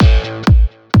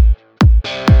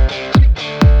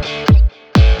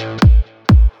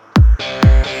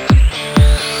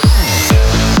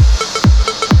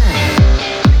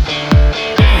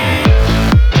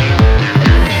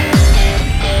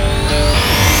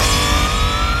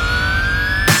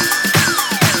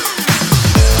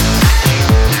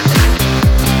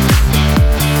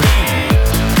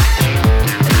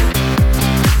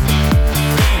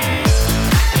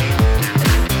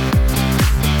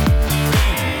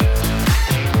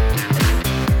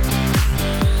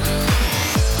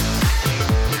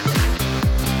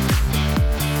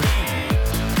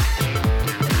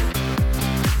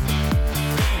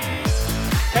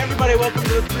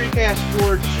podcast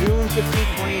for June 15,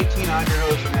 2018. I'm your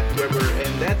host, Matthew Weber,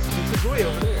 and that's Mr. Joy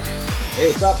over there.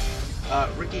 Hey, what's up?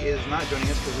 Ricky is not joining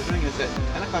us because we're doing this at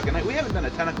 10 o'clock at night. We haven't done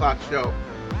a 10 o'clock show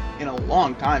in a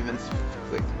long time.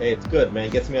 Hey, it's good, man.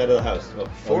 It gets me out of the house. Well,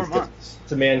 4 months.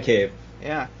 It's a man cave.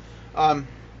 Yeah.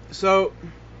 So,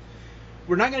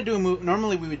 we're not going to do a movie.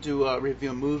 Normally we would do review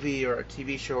a movie or a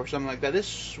TV show or something like that.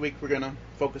 This week we're going to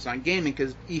focus on gaming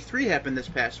because E3 happened this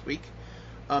past week.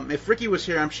 If Ricky was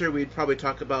here, I'm sure we'd probably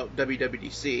talk about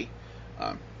WWDC,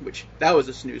 which that was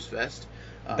a snooze fest.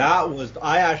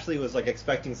 I actually was like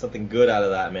expecting something good out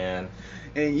of that, man.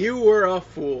 And you were a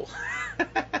fool.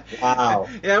 Wow.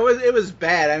 Yeah, it was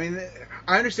bad. I mean,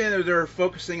 I understand that they're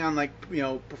focusing on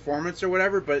performance or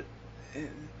whatever, but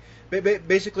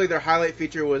basically their highlight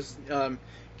feature was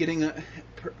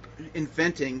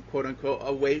inventing, quote unquote,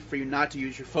 a way for you not to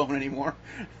use your phone anymore.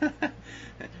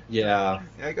 Yeah.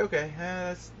 Like, okay,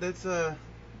 that's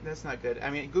not good.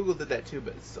 I mean, Google did that too,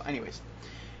 but anyways,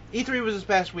 E3 was this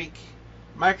past week.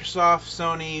 Microsoft,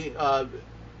 Sony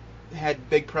had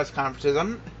big press conferences.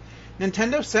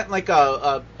 Nintendo sent like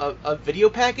a video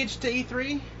package to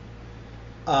E3.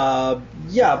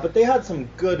 Yeah, but they had some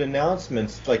good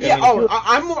announcements.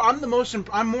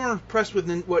 I'm more impressed with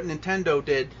what Nintendo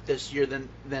did this year than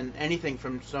anything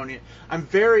from Sony. I'm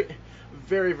very,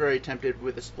 very, very tempted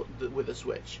with the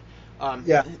Switch.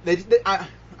 Yeah.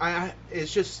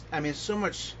 It's just, I mean, so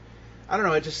much. I don't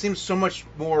know. It just seems so much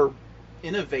more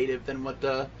innovative than what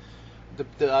the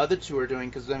other two are doing.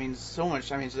 Because I mean, so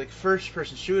much. I mean, it's like first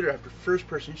person shooter after first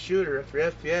person shooter after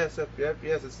FPS after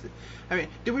FPS.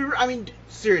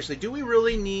 Seriously, do we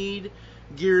really need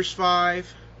Gears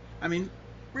 5? I mean,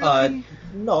 really?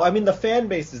 No. I mean, the fan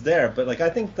base is there, but I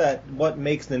think that what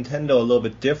makes Nintendo a little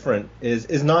bit different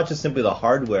is not just simply the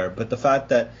hardware, but the fact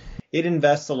that it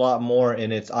invests a lot more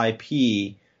in its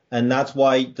IP. And that's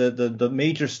why the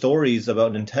major stories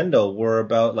about Nintendo were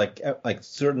about like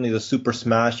certainly the Super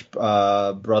Smash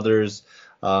Brothers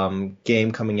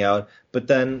game coming out, but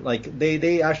then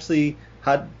they actually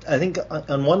had, I think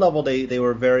on one level they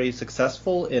were very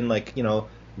successful in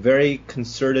very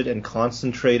concerted and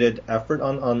concentrated effort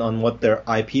on what their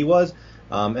IP was,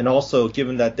 and also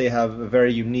given that they have a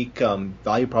very unique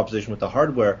value proposition with the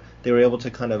hardware, they were able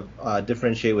to kind of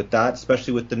differentiate with that,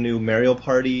 especially with the new Mario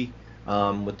Party.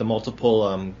 With the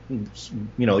multiple, you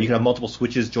can have multiple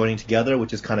Switches joining together,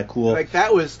 which is kind of cool.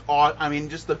 That was I mean,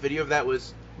 just the video of that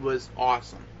was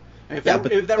awesome. And if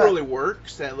that really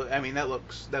works, that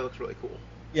looks really cool.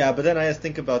 Yeah, but then I just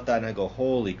think about that and I go,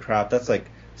 holy crap, that's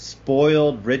like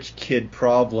spoiled rich kid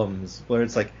problems, where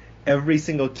it's like every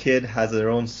single kid has their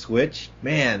own Switch.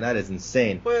 Man, that is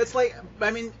insane. Well, it's like,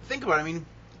 I mean, think about it. I mean,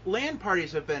 LAN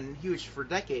parties have been huge for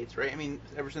decades, right? I mean,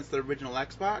 ever since the original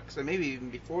Xbox, and maybe even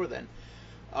before then.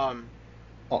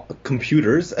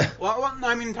 Computers. well, no,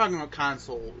 I mean, talking about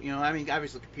console. I mean,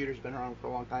 obviously computers have been around for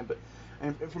a long time, but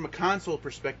from a console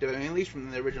perspective, I mean, at least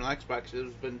from the original Xbox,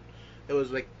 it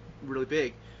was like really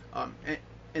big.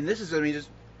 And this is, I mean,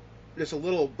 just a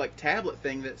little tablet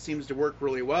thing that seems to work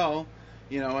really well.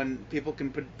 And people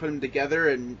can put them together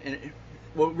and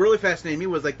what really fascinated me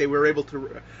was they were able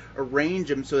to arrange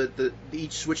them so that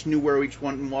each Switch knew where each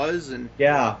one was, and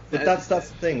yeah, but that's the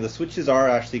thing. The Switches are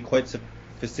actually quite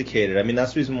sophisticated. I mean,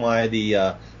 that's the reason why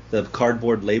the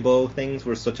cardboard Labo things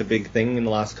were such a big thing in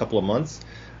the last couple of months.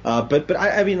 But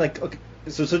I mean, okay,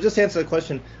 so just to answer the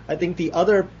question, I think the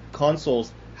other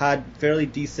consoles had fairly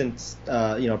decent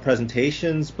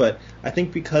presentations, but I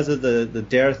think because of the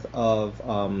dearth of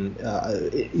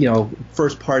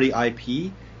first party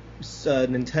IP.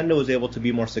 Nintendo was able to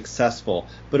be more successful,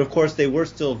 but of course they were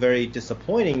still very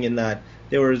disappointing in that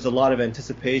there was a lot of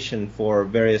anticipation for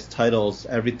various titles,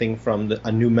 everything from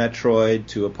a new Metroid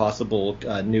to a possible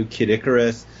new Kid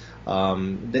Icarus.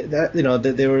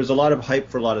 There was a lot of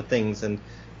hype for a lot of things, and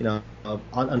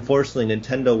unfortunately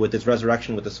Nintendo with its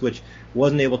resurrection with the Switch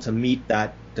wasn't able to meet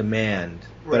that demand.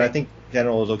 Right. But I think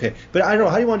general is okay. But I don't know,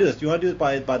 how do you want to do this? Do you want to do it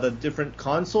by the different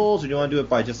consoles, or do you want to do it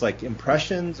by just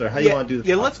impressions, or how do you want to do this?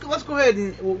 Yeah, let's go ahead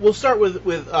and we'll start with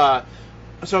let's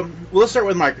start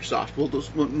with Microsoft.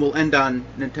 We'll end on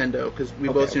Nintendo because we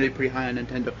both seem to be pretty high on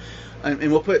Nintendo,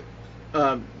 and we'll put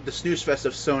the snooze fest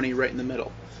of Sony right in the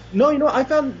middle. No, I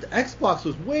found Xbox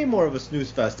was way more of a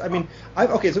snooze fest. I mean, so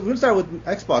we're going to start with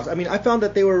Xbox. I mean, I found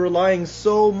that they were relying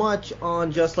so much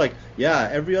on just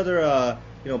every other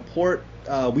port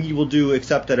we will do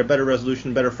except at a better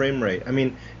resolution, better frame rate. I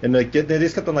mean, and they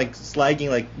just kept on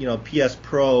slagging PS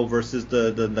Pro versus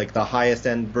the highest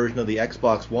end version of the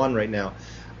Xbox One right now.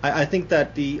 I think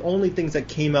that the only things that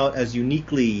came out as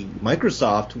uniquely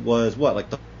Microsoft was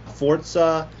the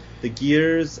Forza, the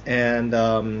Gears, and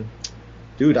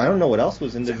dude, I don't know what else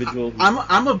was individual.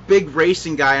 I'm a big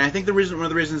racing guy, and I think one of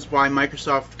the reasons why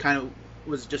Microsoft kind of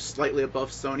was just slightly above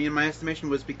Sony in my estimation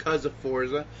was because of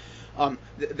Forza.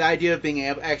 The idea of being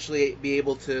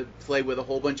able to play with a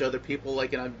whole bunch of other people,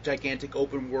 like in a gigantic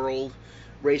open world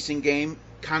racing game,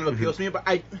 kind of appeals to me. But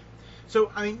I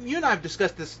mean, you and I have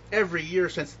discussed this every year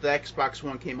since the Xbox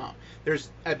One came out.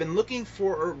 I've been looking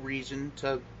for a reason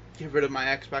to get rid of my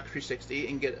Xbox 360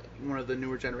 and get one of the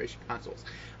newer generation consoles.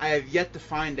 I have yet to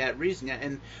find that reason yet,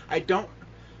 and I don't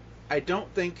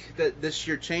think that this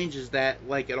year changes that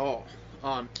at all.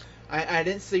 I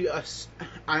didn't see us.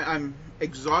 I'm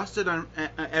exhausted on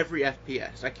every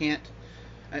FPS. I can't.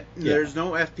 There's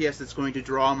no FPS that's going to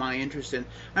draw my interest in.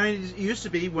 I mean, it used to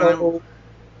be when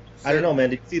I don't know, man.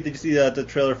 Did you see the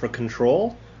trailer for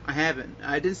Control? I haven't.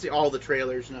 I didn't see all the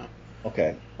trailers. No.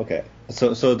 Okay.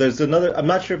 So there's another. I'm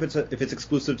not sure if it's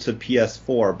exclusive to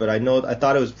PS4, but I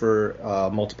thought it was for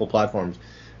multiple platforms.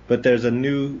 But there's a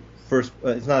new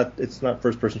it's not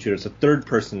first person shooter. It's a third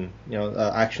person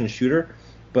action shooter,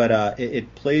 but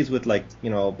it plays with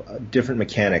different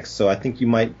mechanics. So I think you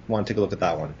might want to take a look at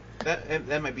that one.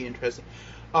 That might be interesting.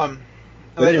 But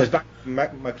anyways, back to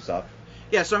Microsoft.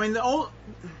 Yeah. So I mean,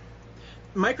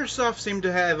 Microsoft seemed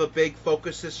to have a big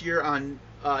focus this year on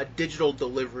digital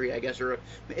delivery, I guess, or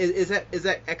is that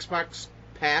Xbox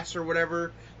Pass or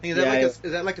whatever? Is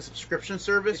that like a subscription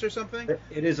service or something?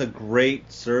 It is a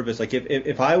great service. Like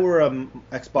if I were an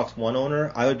Xbox One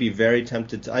owner, I would be very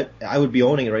tempted to. I would be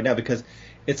owning it right now because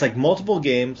it's like multiple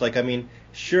games. Like I mean,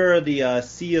 sure, the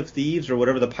Sea of Thieves or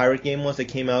whatever the pirate game was that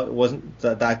came out, it wasn't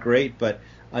that great, but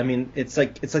I mean, it's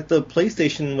like the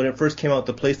PlayStation when it first came out,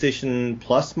 the PlayStation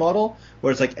Plus model,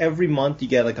 where it's like every month you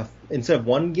get instead of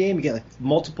one game, you get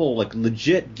multiple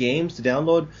legit games to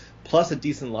download, plus a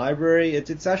decent library.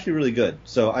 It's actually really good.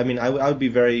 So I mean, I would be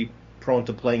very prone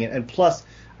to playing it, and plus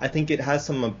I think it has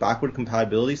some backward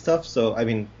compatibility stuff. So I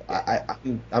mean,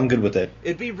 I'm good with it.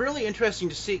 It'd be really interesting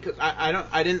to see because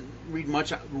I didn't read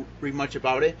much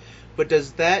about it. But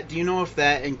do you know if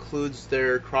that includes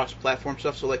their cross-platform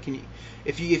stuff? So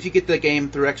if you get the game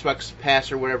through Xbox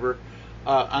Pass or whatever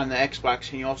on the Xbox,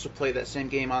 can you also play that same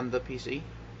game on the PC?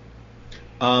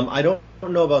 I don't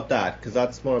know about that because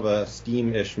that's more of a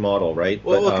Steam-ish model, right?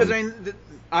 Well, because I mean,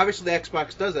 obviously the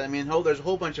Xbox does that. I mean, there's a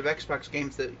whole bunch of Xbox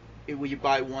games that when you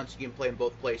buy once, you can play in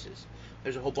both places.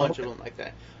 There's a whole bunch of them like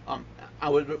that. I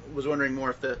was wondering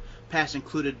more if the Pass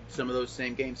included some of those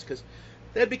same games because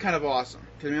that'd be kind of awesome.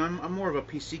 Because I mean, I'm more of a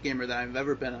PC gamer than I've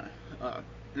ever been a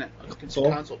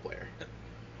console player.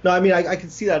 No, I mean, I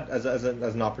can see that as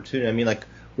an opportunity. I mean,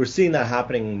 we're seeing that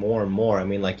happening more and more. I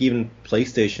mean, even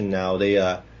PlayStation now,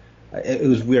 it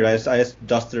was weird. I just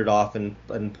dusted it off and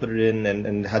put it in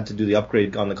and had to do the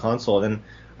upgrade on the console. And then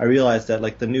I realized that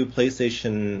the new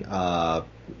PlayStation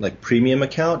premium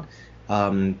account,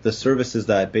 the service is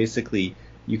that basically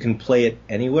you can play it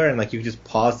anywhere and you can just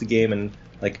pause the game and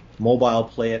mobile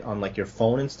play it on your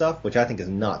phone and stuff, which I think is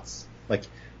nuts.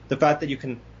 The fact that you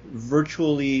can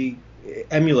virtually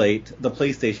emulate the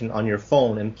PlayStation on your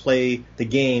phone and play the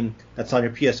game that's on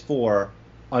your PS4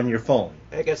 on your phone.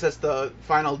 I guess that's the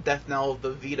final death knell of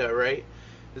the Vita, right?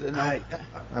 Is it I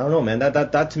don't know, man.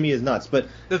 That to me is nuts. But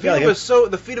the Vita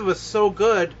was so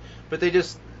good, but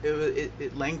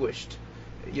it languished,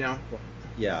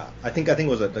 Yeah, I think it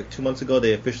was 2 months ago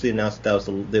they officially announced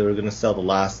that they were going to sell the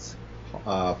last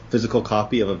physical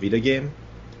copy of a Vita game.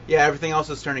 Yeah, everything else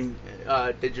is turning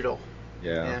digital.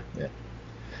 Yeah.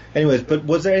 Anyways, but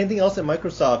was there anything else at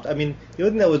Microsoft? I mean, the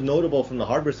only thing that was notable from the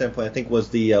hardware standpoint, I think, was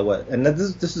the and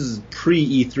this is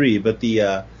pre E3, but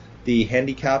the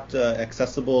handicapped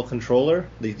accessible controller.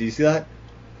 Did you see that?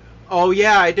 Oh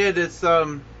yeah, I did. It's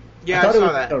I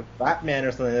saw that. A Batman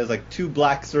or something. There's two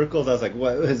black circles. I was like,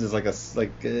 what is this?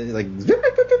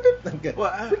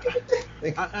 Well,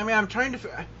 I mean, I'm trying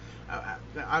to.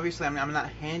 Obviously, I'm not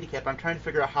handicapped. I'm trying to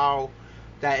figure out how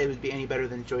that it would be any better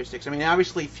than joysticks. I mean,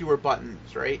 obviously fewer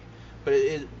buttons, right? But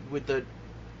it's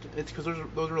because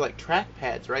those are like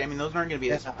trackpads, right? I mean, those aren't going to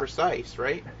be as precise,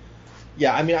 right?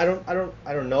 Yeah, I mean, I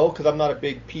don't know because I'm not a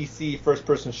big PC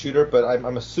first-person shooter, but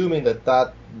I'm assuming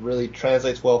that really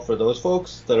translates well for those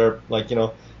folks that are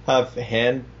have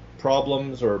hand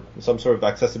problems or some sort of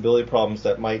accessibility problems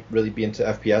that might really be into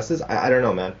FPSs. I don't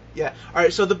know, man. Yeah. All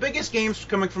right. So the biggest games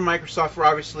coming from Microsoft were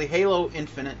obviously Halo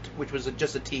Infinite, which was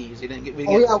just a tease. Yeah, I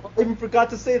even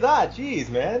forgot to say that. Jeez,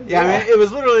 man. Yeah, I mean, it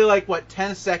was literally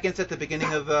 10 seconds at the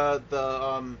beginning of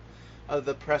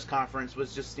the press conference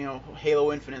was just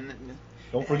Halo Infinite.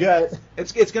 Don't forget.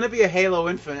 It's going to be a Halo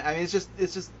Infinite. I mean,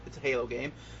 it's a Halo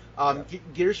game.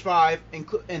 Gears 5,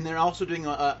 and they're also doing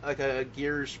like a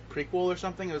Gears prequel or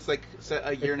something. It was like set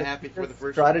a year and a half before the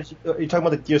first strategy. Are you talking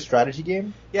about the Gears strategy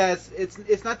game? Yeah,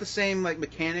 it's not the same like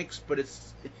mechanics, but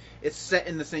it's set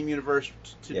in the same universe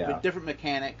with different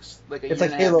mechanics. Like it's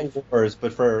like Halo Wars,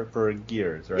 but for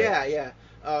Gears, right? Yeah, yeah.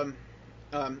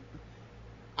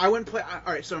 I wouldn't play.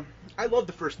 All right, so I love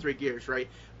the first 3 Gears, right?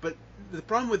 But the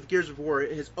problem with Gears of War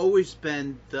has always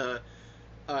been the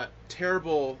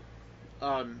terrible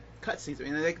cutscenes. I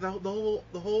mean, like the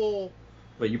whole.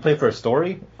 Wait, you play for a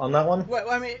story on that one? Well,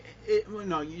 I mean,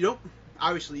 no, you don't.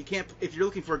 Obviously, you can't. If you're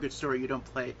looking for a good story, you don't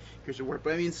play Gears of War.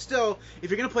 But I mean, still, if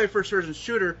you're gonna play a first-person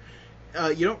shooter,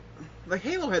 you don't. Like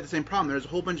Halo had the same problem. There's a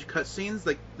whole bunch of cutscenes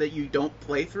like that you don't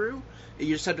play through.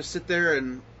 You just have to sit there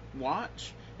and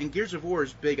watch. And Gears of War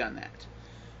is big on that.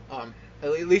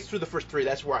 At least through the first 3,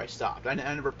 that's where I stopped. I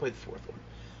never played the 4th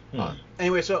one.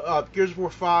 Anyway, so Gears of War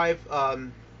 5,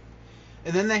 and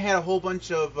then they had a whole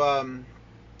bunch of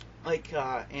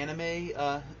anime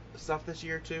stuff this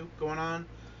year too going on.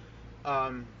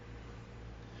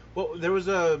 Well, there was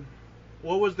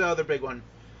what was the other big one?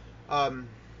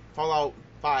 Fallout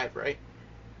 5, right?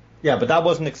 Yeah, but that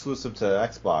wasn't exclusive to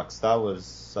Xbox. That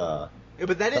was. Yeah,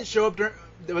 but that didn't show up during.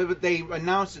 They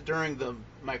announced it during the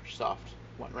Microsoft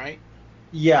one, right?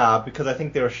 Yeah, because I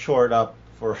think they were short up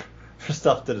for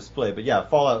stuff to display. But yeah,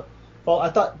 Fallout. I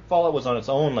thought Fallout was on its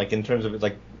own, like in terms of it,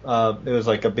 like it was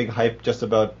like a big hype just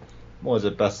about. What was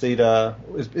it? Bethesda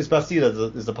is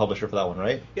Bethesda is the publisher for that one,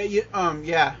 right?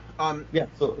 Yeah. Yeah.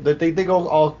 So they go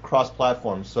all cross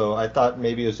platforms. So I thought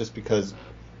maybe it was just because,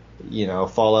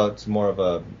 Fallout's more of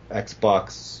a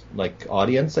Xbox like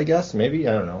audience, I guess. Maybe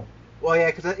I don't know. Well,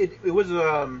 yeah, because it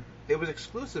was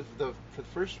exclusive for the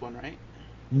first one, right?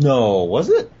 No, was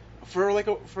it? For I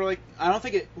don't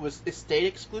think it stayed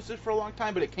exclusive for a long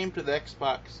time, but it came to the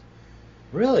Xbox.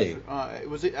 Really? It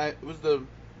was the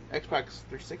Xbox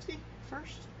 360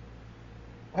 first.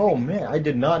 Oh man, I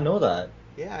did not know that.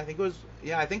 Yeah, I think it was.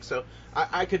 Yeah, I think so.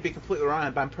 I could be completely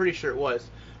wrong, but I'm pretty sure it was.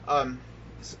 I'm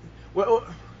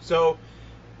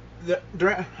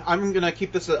gonna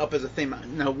keep this up as a theme.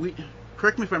 Now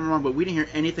correct me if I'm wrong, but we didn't hear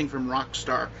anything from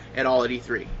Rockstar at all at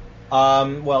E3.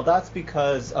 Well, that's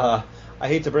because I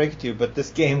hate to break it to you, but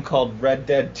this game called Red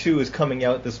Dead 2 is coming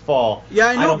out this fall. Yeah,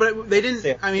 I know, but they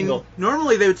didn't. I mean,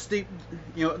 normally they would see,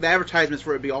 the advertisements for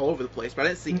it would be all over the place, but I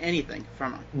didn't see anything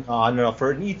from them. No.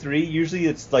 For an E3, usually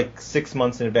it's like 6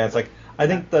 months in advance. Like I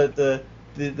think the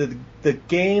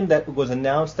game that was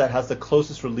announced that has the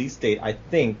closest release date, I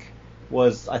think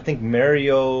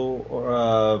Mario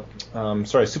or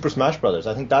Super Smash Brothers.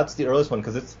 I think that's the earliest one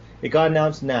because it got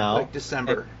announced now. Like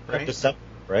December, right? December,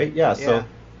 right? Yeah. So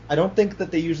I don't think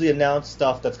that they usually announce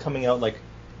stuff that's coming out like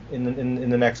in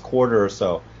the next quarter or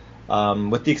so,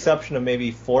 with the exception of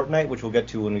maybe Fortnite, which we'll get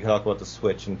to when we talk about the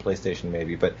Switch and PlayStation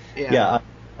maybe. But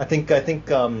I think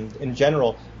in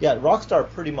general, Rockstar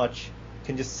pretty much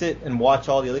can just sit and watch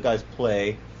all the other guys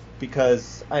play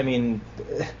because I mean.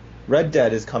 Red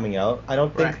Dead is coming out. I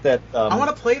don't think that. I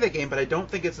want to play the game, but I don't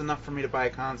think it's enough for me to buy a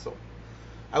console.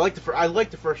 I like the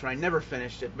first one. I never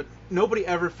finished it, but nobody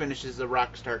ever finishes a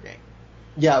Rockstar game.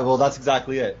 Yeah, well, that's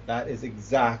exactly it. That is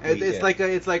exactly it's it.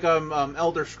 It's like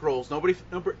Elder Scrolls. Nobody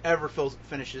ever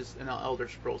finishes an Elder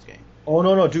Scrolls game. Oh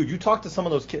no, dude! You talk to some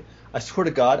of those kids. I swear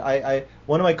to God, I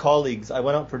one of my colleagues. I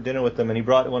went out for dinner with him, and he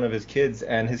brought one of his kids,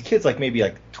 and his kid's like maybe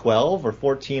like 12 or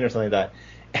 14 or something like that.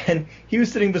 And he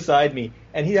was sitting beside me,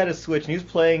 and he had a Switch, and he was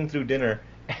playing through dinner.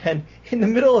 And in the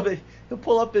middle of it, he'll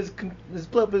pull up his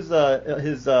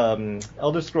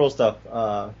Elder Scrolls stuff.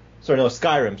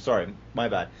 Skyrim. Sorry, my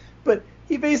bad. But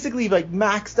he basically like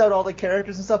maxed out all the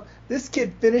characters and stuff. This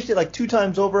kid finished it like 2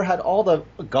 times over, had all the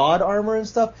god armor and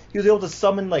stuff. He was able to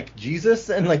summon like Jesus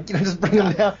and like just bring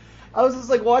him down. I was just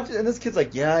like watching, and this kid's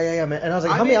like, yeah, man. And I was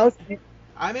like, how many hours?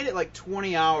 I made it like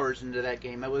 20 hours into that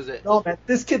game. That was it. No, man.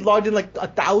 This kid logged in like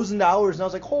 1,000 hours, and I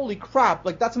was like, holy crap.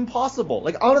 Like, that's impossible.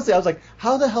 Like, honestly, I was like,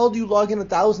 how the hell do you log in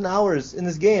 1,000 hours in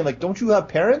this game? Like, don't you have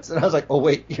parents? And I was like, oh,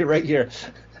 wait, you're right here.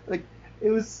 Like,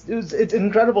 it's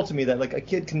incredible to me that, like, a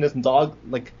kid can just log,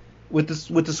 like, with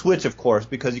the Switch, of course,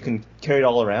 because you can carry it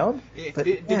all around. But,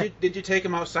 did you take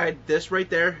him outside? This right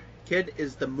there, kid,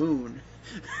 is the moon.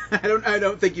 I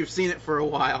don't think you've seen it for a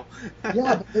while.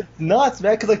 Yeah, but it's nuts,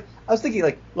 man. Because like I was thinking,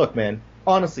 like, look, man.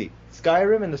 Honestly,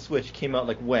 Skyrim and the Switch came out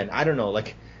like when? I don't know,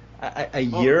 like a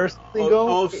year or something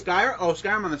ago.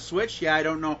 Skyrim on the Switch? Yeah, I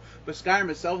don't know, but Skyrim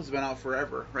itself has been out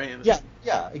forever, right?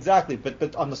 Yeah, exactly.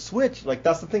 But on the Switch, like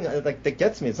that's the thing, like that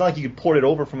gets me. It's not like you could port it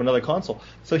over from another console.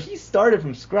 So he started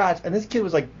from scratch, and this kid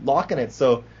was like locking it.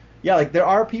 So yeah, like there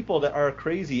are people that are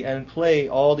crazy and play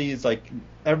all these like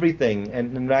everything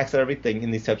and max out everything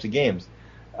in these types of games.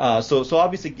 So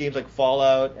obviously games like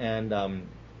Fallout and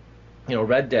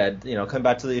Red Dead, come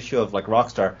back to the issue of like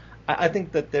Rockstar. I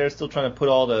think that they're still trying to put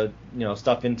all the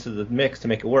stuff into the mix to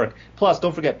make it work. Plus,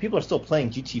 don't forget, people are still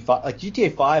playing GTA 5. Like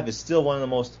GTA 5 is still one of the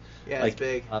most Yeah, like it's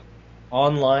big.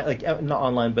 online, like not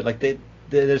online, but like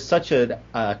there's such a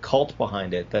cult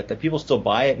behind it that people still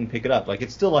buy it and pick it up. Like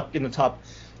it's still up in the top,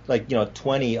 like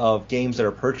 20 of games that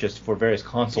are purchased for various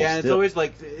consoles. Yeah, and still.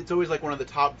 it's always like one of the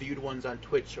top viewed ones on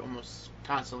Twitch, almost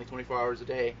constantly, 24 hours a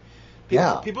day.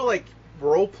 Yeah. People like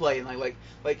role play and like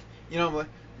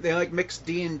they like mix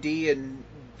D&D and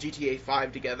GTA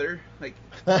 5 together. Like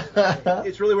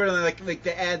it's really weird. Like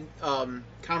they add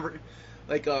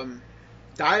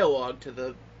dialogue to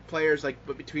the players, like,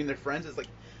 but between their friends. It's like,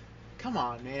 come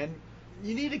on, man,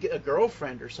 you need to get a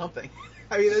girlfriend or something.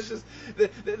 I mean,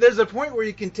 there's a point where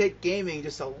you can take gaming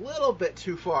just a little bit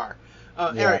too far.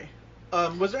 Yeah. Eric,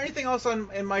 was there anything else in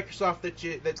Microsoft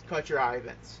that caught your eye,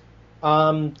 Vince?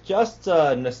 Just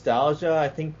nostalgia. I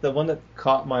think the one that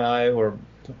caught my eye, or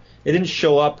it didn't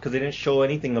show up because they didn't show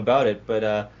anything about it,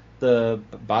 but the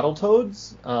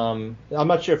Battletoads. I'm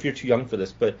not sure if you're too young for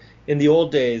this, but in the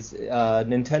old days,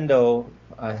 Nintendo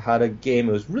had a game.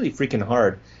 It was really freaking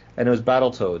hard, and it was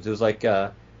Battletoads. It was like,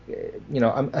 have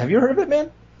you heard of it,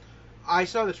 man? I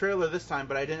saw the trailer this time,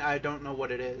 but I don't know what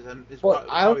it is. Well,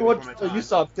 I don't know what trailer you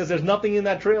saw because there's nothing in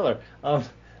that trailer.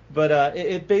 But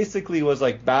it basically was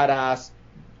like badass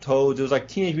Toads. It was like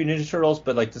Teenage Mutant Ninja Turtles,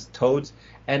 but like just Toads,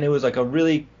 and it was like a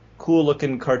really cool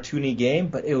looking cartoony game.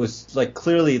 But it was like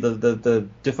clearly the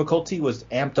difficulty was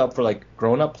amped up for like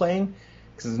grown up playing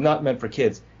because it's not meant for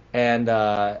kids. And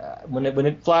when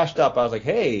it flashed up, I was like,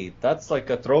 hey, that's like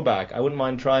a throwback. I wouldn't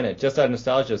mind trying it just out of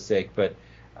nostalgia's sake. But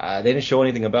they didn't show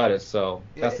anything about it, so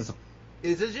that's just.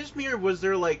 Is it just me, or was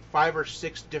there like 5 or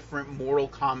 6 different Mortal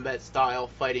Kombat style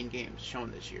fighting games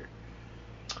shown this year?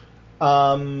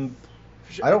 I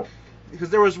don't.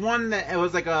 Because there was one that it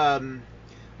was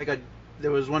there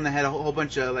was one that had a whole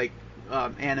bunch of like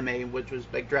anime, which was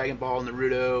like Dragon Ball and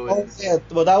Naruto. And... Oh yeah,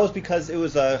 well that was because it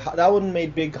was that one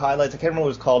made big highlights. I can't remember what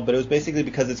it was called, but it was basically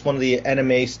because it's one of the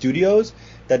anime studios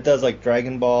that does like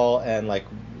Dragon Ball and like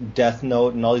Death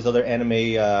Note and all these other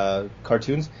anime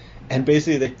cartoons. And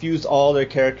basically they fused all their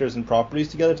characters and properties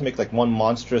together to make like one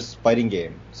monstrous fighting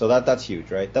game. So that's huge,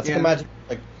 right? That's like imagine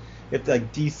like if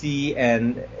like DC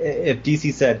and if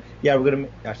DC said, yeah, we're gonna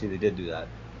actually they did do that.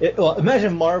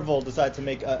 Imagine Marvel decided to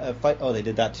make a fight. Oh, they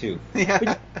did that too.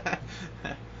 Yeah.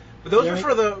 But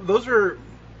those were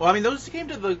well, I mean, those came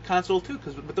to the console too,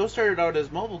 but those started out as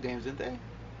mobile games, didn't they?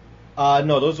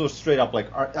 No, those were straight up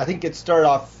like I think it started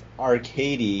off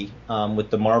arcadey with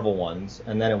the Marvel ones,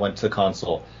 and then it went to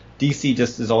console. DC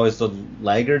just is always the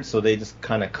laggard, so they just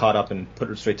kind of caught up and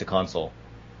put it straight to console.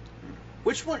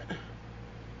 Which one?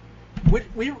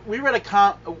 We read a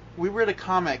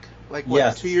comic like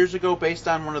what 2 years ago based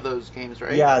on one of those games,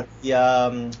 right? Yeah,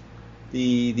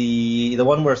 the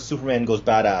one where Superman goes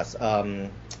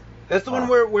badass. That's the one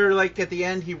where like at the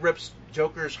end he rips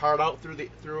Joker's heart out through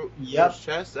his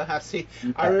chest. See,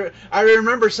 I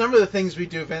remember some of the things we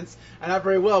do, Vince, and not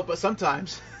very well, but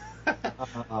sometimes.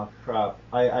 Crap.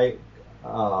 I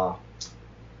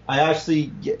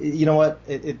actually, you know what?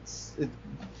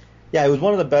 Yeah, it was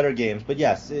one of the better games, but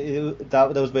yes,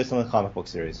 that was based on the comic book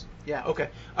series. Yeah. Okay.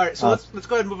 All right. So let's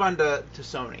go ahead and move on to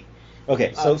Sony.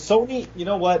 Okay. So Sony, you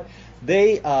know what?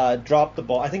 They dropped the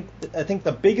ball. I think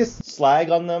the biggest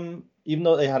slag on them, even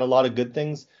though they had a lot of good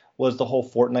things, was the whole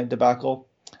Fortnite debacle.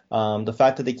 The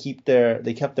fact that they kept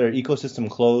their ecosystem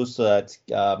closed, so that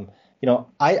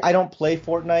I don't play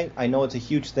Fortnite. I know it's a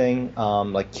huge thing.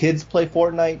 Like kids play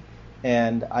Fortnite,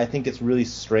 and I think it's really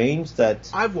strange that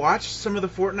I've watched some of the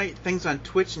Fortnite things on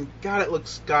Twitch, and God, it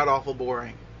looks god awful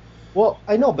boring. Well,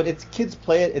 I know, but it's kids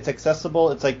play it. It's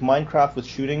accessible. It's like Minecraft with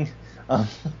shooting.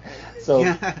 So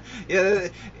yeah,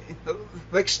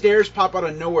 like stairs pop out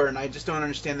of nowhere, and I just don't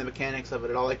understand the mechanics of it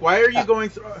at all. Like, why are you going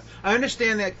through? I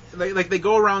understand that, like they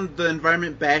go around the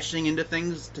environment bashing into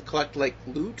things to collect like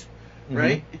loot,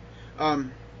 right?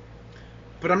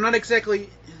 But I'm not exactly.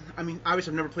 I mean,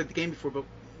 obviously I've never played the game before, but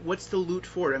what's the loot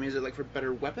for? I mean, is it like for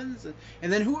better weapons?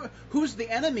 And then who's the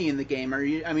enemy in the game?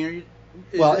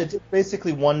 It's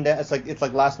basically it's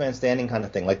like last man standing kind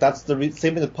of thing. Like that's the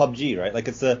same thing with PUBG, right? Like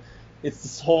it's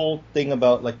this whole thing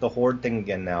about like the horde thing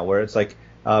again now, where it's like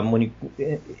when you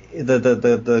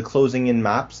the closing in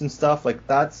maps and stuff. Like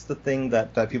that's the thing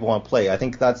that people want to play. I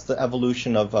think that's the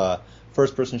evolution of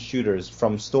first person shooters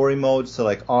from story modes to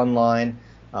like online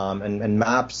and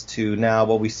maps to now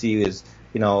what we see is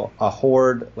a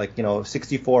horde,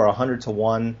 64 or 100 to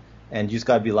 1, and you just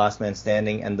got to be last man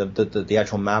standing, and the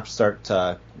actual maps start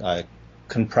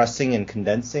compressing and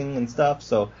condensing and stuff.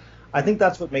 So I think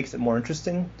that's what makes it more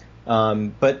interesting.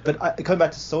 Coming back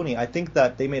to Sony, I think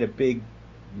that they made a big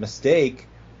mistake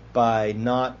by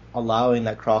not allowing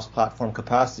that cross-platform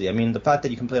capacity. I mean, the fact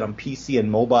that you can play it on PC and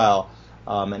mobile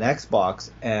and Xbox,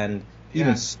 and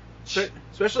even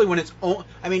especially when it's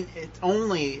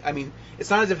only. I mean, it's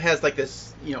not as if it has like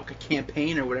this, a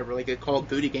campaign or whatever, like a Call of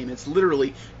Duty game. It's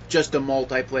literally just a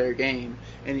multiplayer game,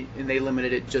 and they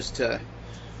limited it just to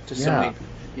Sony.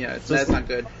 Yeah, that's not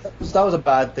good. So that was a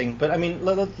bad thing. But I mean,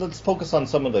 let's focus on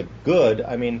some of the good.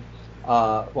 I mean,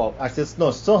 actually,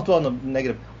 still on the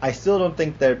negative. I still don't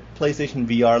think their PlayStation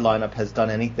VR lineup has done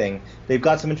anything. They've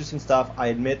got some interesting stuff. I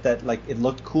admit that it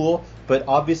looked cool, but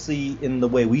obviously in the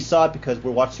way we saw it, because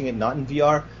we're watching it not in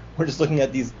VR, we're just looking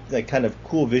at these kind of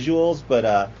cool visuals. But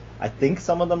I think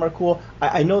some of them are cool.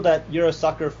 I know that you're a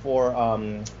sucker for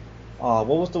what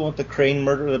was the one with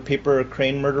the paper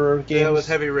crane murderer games? Yeah, it was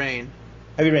Heavy Rain.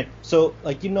 Heavy Rain. So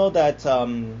that.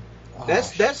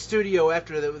 That studio,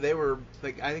 after they were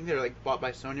I think they were bought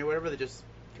by Sony or whatever, they just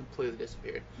completely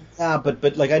disappeared. Yeah, but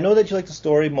I know that you like the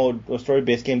story mode or story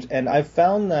based games, and I've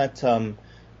found that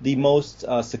the most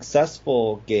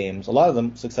successful games, a lot of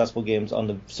them successful games on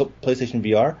the PlayStation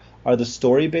VR are the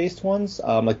story based ones,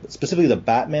 specifically the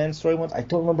Batman story ones. I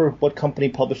don't remember what company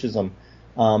publishes them,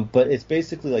 but it's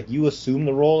basically you assume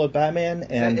the role of Batman.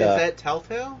 And is that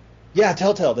Telltale? Yeah,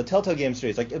 Telltale, the Telltale game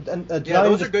series.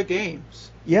 Those are good games.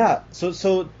 Yeah,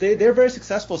 so they're very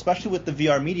successful, especially with the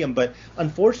VR medium. But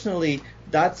unfortunately,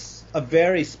 that's a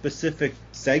very specific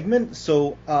segment.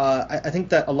 So I think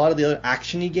that a lot of the other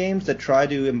action-y games that try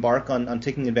to embark on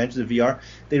taking advantage of the VR,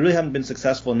 they really haven't been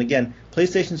successful. And again,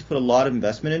 PlayStation's put a lot of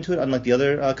investment into it, unlike the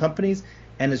other companies.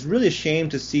 And it's really a shame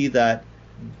to see that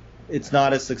it's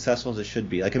not as successful as it should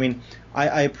be.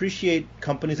 I appreciate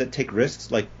companies that take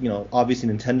risks. Obviously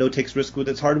Nintendo takes risks with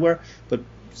its hardware, but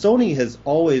Sony has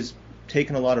always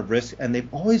taken a lot of risks, and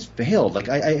they've always failed.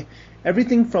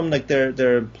 Everything from their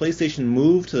PlayStation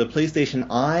Move to the PlayStation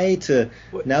Eye to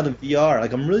now the VR.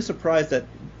 I'm really surprised that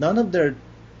none of their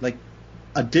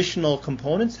additional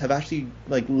components have actually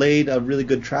laid a really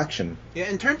good traction.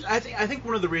 Yeah, I think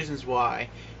one of the reasons why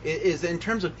is that in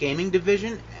terms of gaming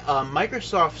division,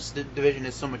 Microsoft's division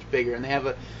is so much bigger, and they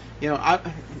have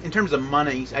in terms of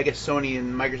money, I guess Sony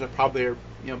and Microsoft probably are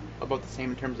about the same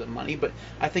in terms of money, but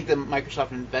I think that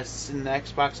Microsoft invests in the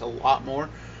Xbox a lot more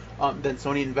than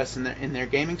Sony invests in their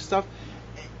gaming stuff,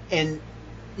 and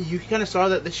you kind of saw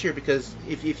that this year, because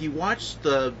if you watch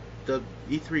the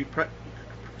E3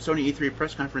 Sony E3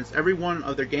 press conference, every one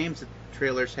of their games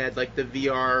trailers had the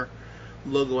VR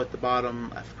logo at the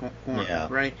bottom left corner,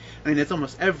 right? I mean, it's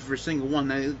almost every single one.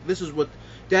 Now,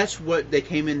 that's what they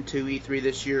came into E3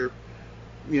 this year,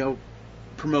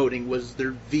 promoting, was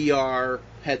their VR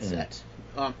headset.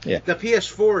 The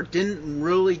PS4 didn't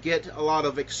really get a lot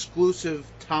of exclusive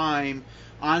time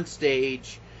on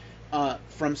stage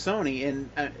from Sony, and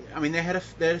I mean they had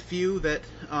a few that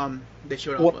they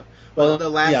showed off. Well, The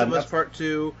Last of Us Part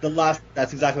 2.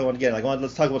 That's exactly what I want to get.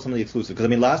 Let's talk about some of the exclusives,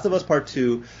 because Last of Us Part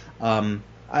 2.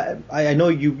 I know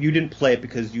you didn't play it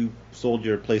because you sold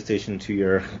your PlayStation to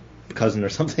your cousin or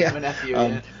something. My nephew.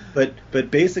 Yeah.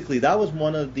 But basically, that was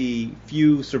one of the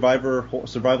few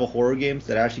survival horror games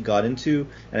that I actually got into,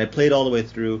 and I played all the way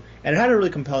through, and it had a really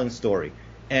compelling story.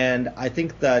 And I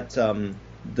think that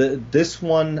this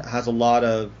one has a lot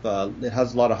of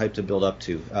hype to build up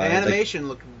to. The animation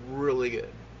looked really good.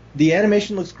 The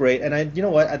animation looks great, and you know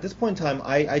what? At this point in time,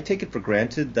 I take it for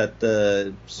granted that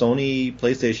the Sony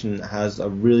PlayStation has a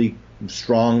really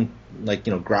strong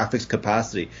graphics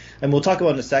capacity, and we'll talk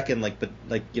about it in a second.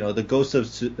 The Ghost of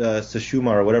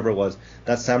Tsushima or whatever it was,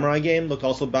 that samurai game looked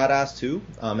also badass too.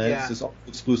 It's just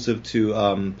exclusive to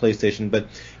PlayStation. But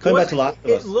coming back to Last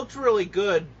of Us, it looked really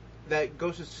good, that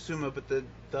Ghost of Tsushima, but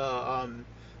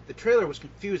the trailer was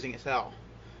confusing as hell.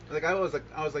 I was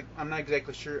like, I'm not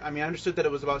exactly sure. I mean, I understood that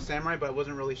it was about samurai, but I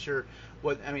wasn't really sure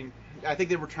what. I mean, I think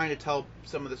they were trying to tell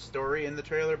some of the story in the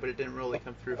trailer, but it didn't really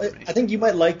come through for me. I think you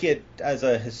might like it as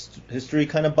a history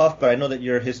kind of buff, but I know that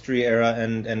your history era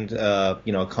and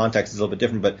context is a little bit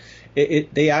different. But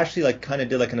they actually kind of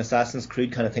did an Assassin's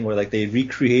Creed kind of thing, where they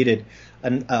recreated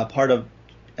a part of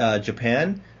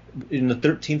Japan in the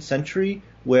 13th century,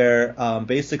 where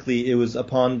basically it was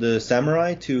upon the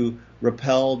samurai to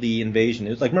repel the invasion. It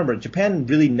was remember, Japan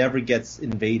really never gets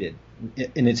invaded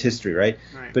in its history, right?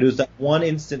 But it was that one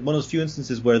of those few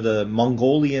instances where the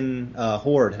Mongolian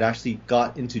horde had actually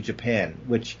got into Japan,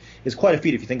 which is quite a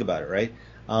feat if you think about it, right?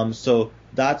 So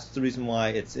that's the reason why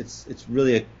it's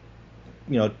really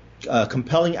a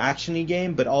compelling actiony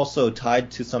game, but also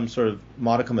tied to some sort of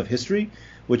modicum of history,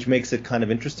 which makes it kind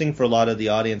of interesting for a lot of the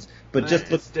audience. But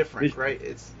just it's different, right?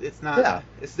 It's not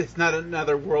it's not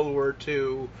another World War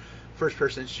II first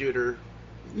person shooter.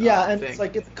 Yeah, and thing.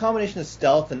 it's a combination of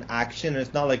stealth and action. And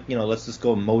it's not like let's just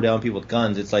go mow down people with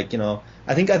guns. It's like I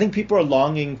think people are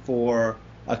longing for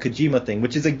a Kojima thing,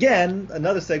 which is again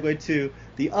another segue to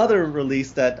the other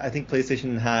release that I think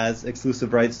PlayStation has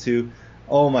exclusive rights to.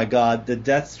 Oh my God, the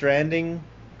Death Stranding.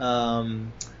 Was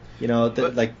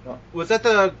that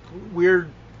the weird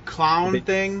clown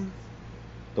thing?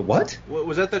 The what?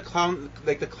 Was that the clown,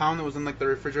 like the clown that was in like the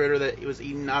refrigerator that it was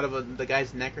eaten out of the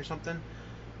guy's neck or something?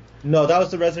 No, that was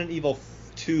the Resident Evil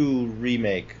 2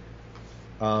 remake.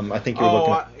 I think you were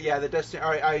looking at... yeah, the Death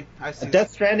Stranding. I see. Death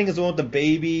Stranding is the one with the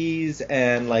babies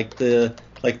and the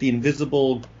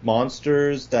invisible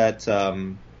monsters that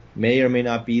may or may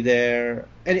not be there.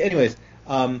 Anyways,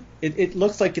 it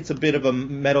looks like it's a bit of a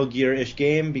Metal Gear-ish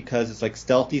game because it's like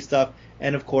stealthy stuff.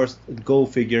 And of course, go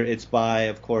figure, it's by,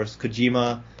 of course,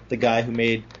 Kojima, the guy who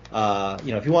made,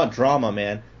 if you want drama,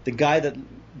 man, the guy that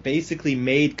basically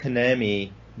made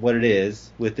Konami what it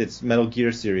is with its Metal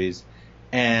Gear series,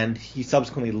 and he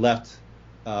subsequently left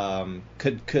Konami.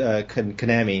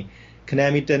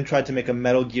 Konami then tried to make a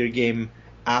Metal Gear game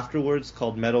afterwards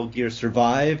called Metal Gear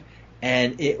Survive,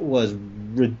 and it was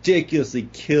ridiculously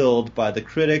killed by the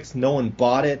critics. No one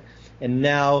bought it, and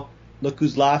now look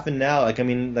who's laughing now.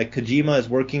 Kojima is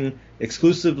working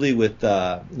exclusively with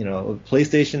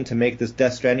PlayStation to make this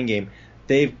Death Stranding game.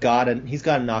 He's got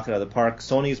to knock it out of the park.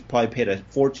 Sony's probably paid a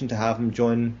fortune to have him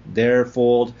join their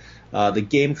fold. The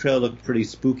game trail looked pretty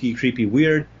spooky, creepy,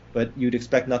 weird, but you'd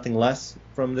expect nothing less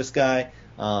from this guy.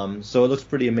 So it looks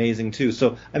pretty amazing too.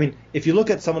 So if you look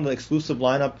at some of the exclusive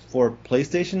lineup for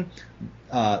PlayStation,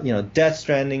 Death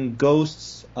Stranding,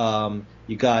 Ghosts,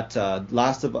 you got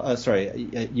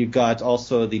you got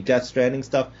also the Death Stranding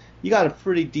stuff. You got a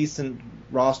pretty decent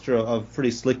roster of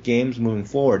pretty slick games moving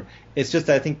forward. It's just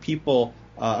that I think people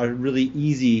are really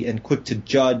easy and quick to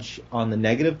judge on the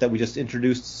negative that we just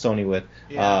introduced Sony with.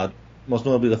 Yeah. Most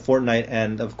notably the Fortnite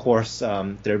and of course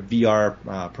their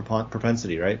VR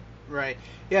propensity, right? Right.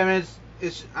 Yeah,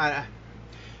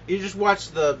 you just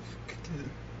watch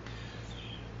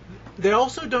they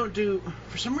also don't do,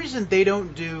 for some reason they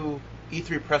don't do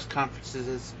E3 press conferences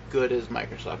as good as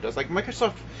Microsoft does. Like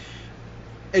Microsoft,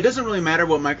 it doesn't really matter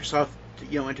what Microsoft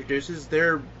introduces.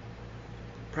 Their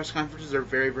press conferences are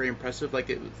very, very impressive. Like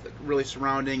it was really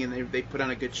surrounding, and they put on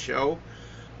a good show.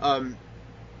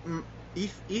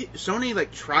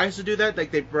 Sony tries to do that.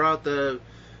 Like they brought out the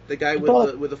guy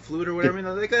with the flute or whatever.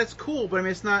 That's cool, but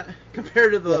it's not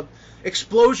compared to the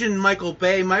explosion Michael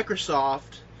Bay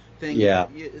Microsoft thing. Yeah,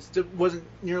 it still wasn't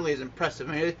nearly as impressive.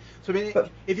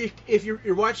 If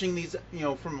you're watching these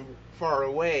from far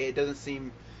away, it doesn't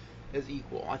seem as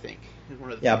equal. I think is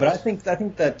one of the things. But I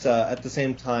think that at the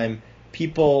same time,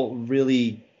 people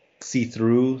really see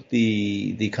through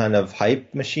the kind of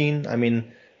hype machine.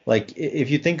 If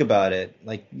you think about it,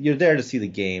 you're there to see the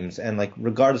games, and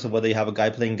regardless of whether you have a guy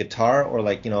playing guitar or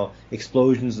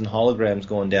explosions and holograms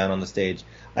going down on the stage,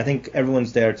 I think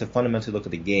everyone's there to fundamentally look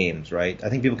at the games, right? I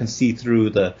think people can see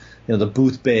through the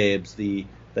booth babes, the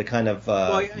kind of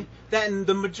that, and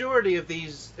the majority of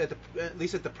these at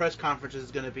least at the press conferences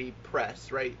is going to be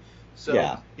press, right? So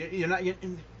yeah. You're not.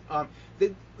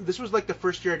 This was the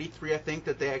first year at E3, I think,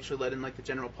 that they actually let in the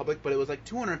general public, but it was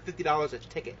 $250 a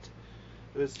ticket.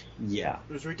 It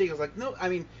was ridiculous. No,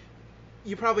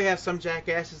 you probably have some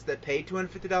jackasses that pay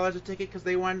 $250 a ticket because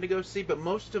they wanted to go see, but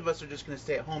most of us are just going to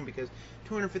stay at home because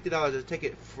 $250 a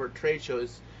ticket for trade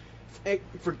shows,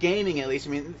 for gaming at least.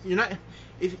 You're not,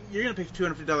 if you're going to pay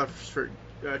 $250 for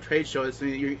trade shows, it's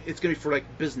going to be for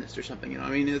business or something.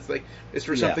 It's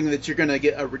for something that you're going to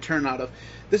get a return out of.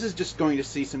 This is just going to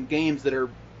see some games that are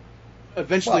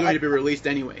eventually going to be released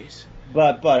anyways.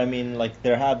 But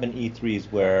there have been E3s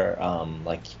where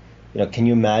can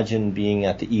you imagine being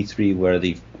at the E3 where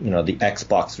the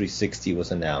Xbox 360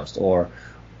 was announced, or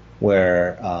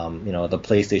where the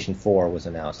PlayStation 4 was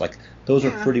announced? Those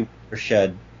are pretty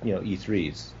watershed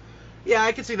E3s. Yeah,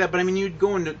 I can see that, but you'd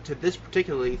go into this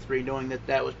particular E3 knowing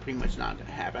that was pretty much not going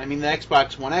to happen. The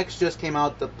Xbox One X just came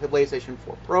out, the PlayStation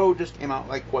 4 Pro just came out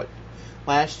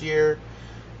last year.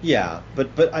 Yeah,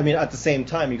 but at the same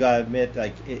time, you gotta admit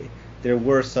there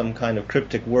were some kind of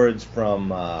cryptic words from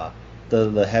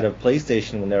the head of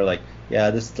PlayStation when they're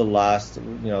this is the last,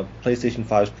 PlayStation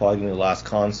 5 is probably going to be the last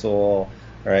console.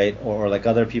 right? Or like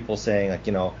other people saying like,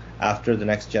 after the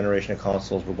next generation of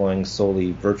consoles, we're going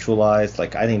solely virtualized.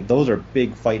 Like I think those are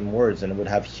big fighting words, and it would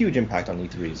have huge impact on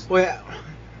E3s. Well,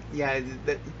 yeah.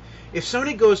 That, if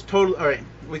Sony goes total, all right,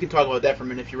 we can talk about that for a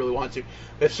minute if you really want to.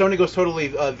 But if Sony goes totally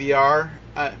VR,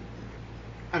 I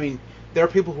mean, there are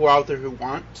people who are out there who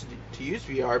want to use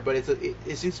VR, but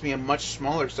it seems to be a much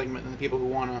smaller segment than the people who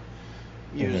want to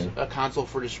use a console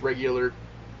for just regular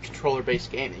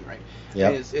controller-based gaming, right? Yeah.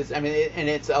 I mean,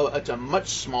 it's a much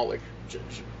smaller,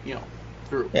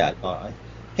 group. Yeah.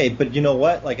 Hey, but you know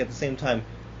what? Like at the same time,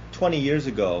 20 years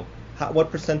ago,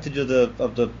 what percentage of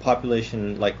the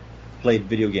population like played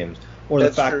video games? Or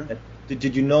That's the fact true. that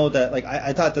did you know that like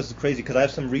I thought this was crazy because I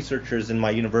have some researchers in my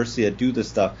university that do this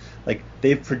stuff. Like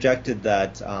they've projected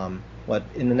that by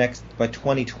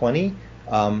 2020,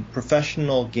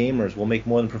 professional gamers will make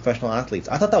more than professional athletes.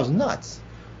 I thought that was nuts.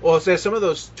 Well, so some of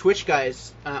those Twitch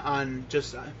guys on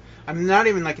just, I'm not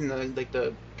even like in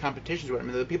the competitions or whatever.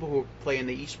 I mean, the people who play in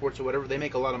the esports or whatever, they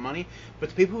make a lot of money. But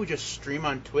the people who just stream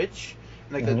on Twitch,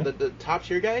 like the top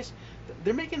tier guys,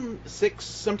 they're making 6,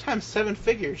 sometimes 7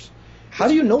 figures. How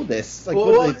do you know this? Like,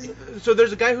 So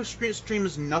there's a guy who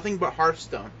streams nothing but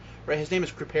Hearthstone, right? His name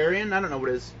is Kriparian. I don't know what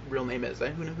his real name is.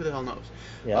 Who the hell knows?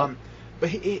 Yeah. But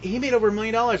he made over $1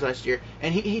 million last year,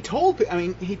 and he told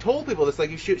people this, like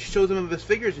he shows them his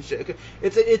figures and shit.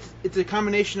 It's a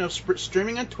combination of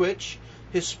streaming on Twitch,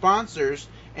 his sponsors,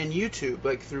 and YouTube,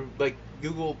 like through like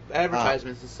Google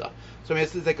advertisements and stuff. So I mean,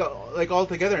 it's like all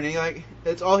together, and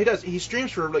that's all he does. He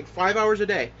streams for like 5 hours a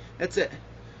day. That's it.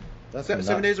 That's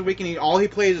 7 days a week, and all he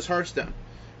plays is Hearthstone.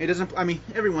 He doesn't. I mean,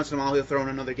 every once in a while he'll throw in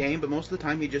another game, but most of the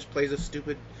time he just plays a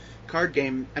stupid card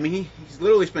game. I mean, he's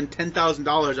literally spent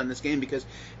 $10,000 on this game because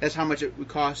that's how much it would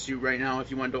cost you right now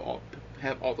if you wanted to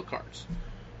have all the cards.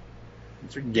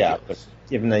 It's ridiculous. Yeah, but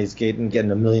given that he's getting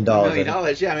 $1 million. $1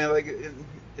 million, yeah. I mean, like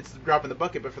it's a drop in the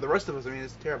bucket, but for the rest of us, I mean,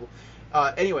 it's terrible.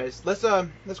 Anyways, let's go ahead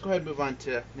and move on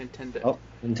to Nintendo. Oh,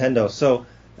 Nintendo. So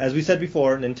as we said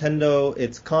before, Nintendo,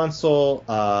 its console,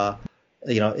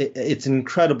 it's an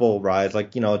incredible rise.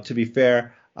 Like, to be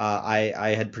fair,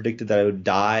 I had predicted that it would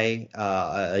die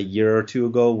a year or two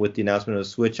ago with the announcement of the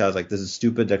Switch. I was like, this is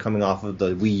stupid. They're coming off of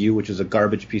the Wii U, which is a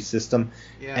garbage piece system.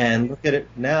 Yeah. And look at it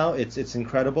now. It's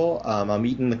incredible. I'm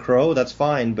eating the crow. That's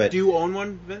fine. But do you own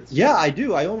one, Vince? Yeah, I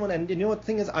do. I own one. And you know what the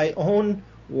thing is? I own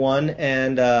one,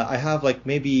 and I have like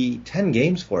maybe 10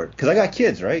 games for it because I got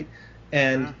kids, right?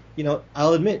 And,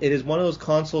 I'll admit it is one of those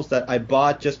consoles that I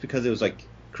bought just because it was like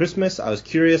Christmas. I was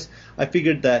curious. I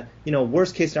figured that,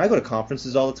 worst case scenario, I go to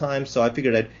conferences all the time, so I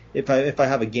figured that if I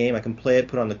have a game, I can play it,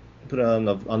 put it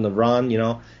on the run,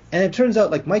 And it turns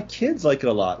out like my kids like it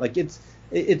a lot. Like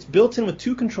it's built in with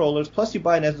 2 controllers, plus you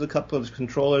buy it with a couple of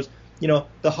controllers.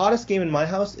 The hottest game in my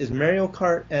house is Mario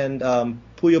Kart and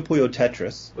Puyo Puyo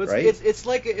Tetris, right? It's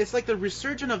like the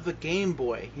resurgence of the Game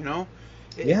Boy,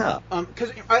 Yeah.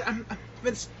 Because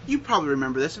Vince, you probably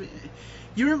remember this.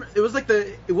 You remember it was like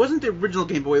it wasn't the original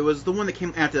Game Boy. It was the one that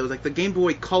came after. It was like the Game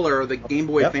Boy Color or the Game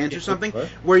Boy Advance or something,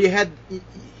 where you had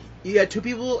 2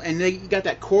 people and you got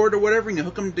that cord or whatever, and you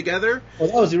hook them together. Well,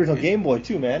 that was the original Game Boy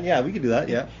too, man. Yeah, we could do that.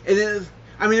 Yeah. And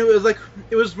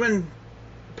it was when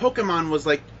Pokemon was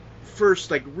like first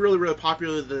like really really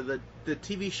popular. The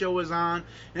TV show was on,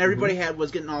 and everybody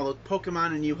was getting all the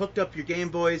Pokemon, and you hooked up your Game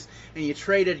Boys, and you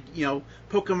traded,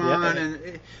 Pokemon,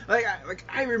 and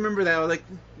I remember that. Like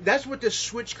that's what this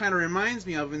Switch kind of reminds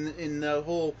me of in the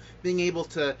whole being able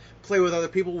to play with other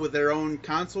people with their own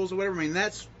consoles or whatever. I mean,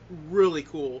 that's really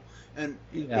cool, and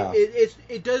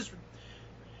it does.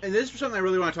 And this is something I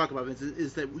really want to talk about, Vince,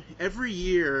 is that every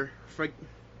year,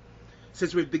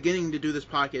 since we're beginning to do this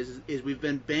podcast, is we've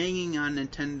been banging on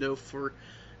Nintendo for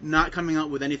not coming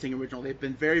out with anything original. They've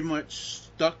been very much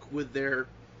stuck with their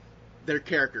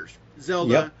characters.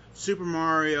 Zelda, Super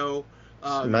Mario,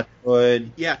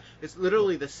 Metroid. Yeah, it's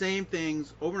literally the same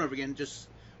things over and over again, just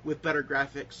with better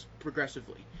graphics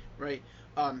progressively, right?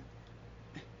 And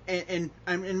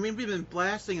we've been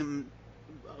blasting them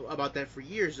about that for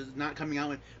years, is not coming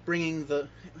out and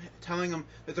telling them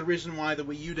that the reason why the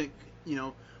Wii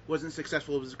U wasn't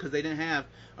successful was because they didn't have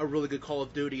a really good Call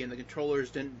of Duty and the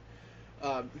controllers didn't.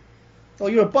 Well,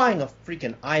 you're buying a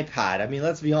freaking iPad. I mean,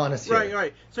 let's be honest here.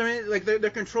 Right. So I mean, like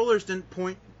their controllers didn't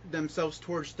point themselves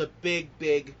towards the big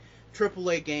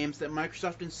AAA games that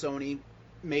Microsoft and Sony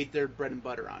made their bread and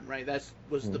butter on. Right. That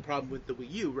was the problem with the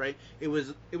Wii U. Right. It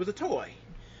was a toy.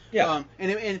 Yeah.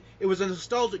 And it was a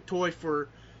nostalgic toy for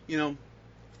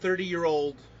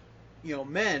 30-year-old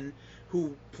men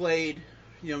who played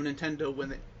Nintendo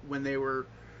when they were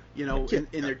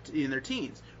in their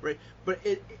teens, right? But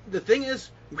the thing is,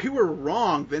 we were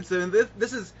wrong, Vince. And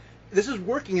this is this is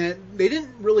working, and they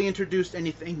didn't really introduce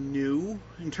anything new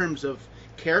in terms of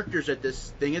characters at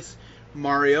this thing. It's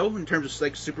Mario in terms of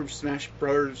like Super Smash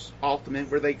Bros. Ultimate,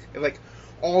 where they like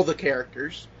all the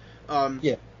characters.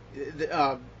 Yeah.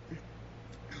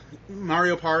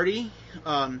 Mario Party,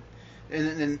 and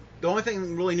then the only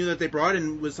thing really new that they brought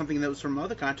in was something that was from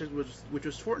other content, which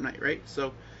was Fortnite, right?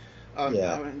 So,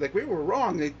 like we were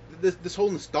wrong. This whole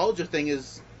nostalgia thing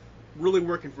is really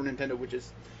working for Nintendo, which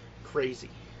is crazy.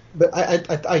 But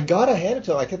I gotta hand it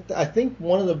to them. I think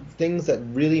one of the things that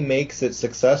really makes it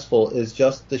successful is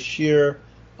just the sheer,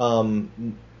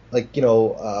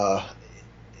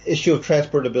 issue of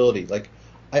transportability. Like,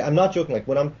 I'm not joking. Like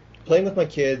when I'm playing with my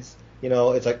kids,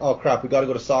 it's like, oh crap, we got to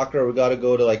go to soccer, or we got to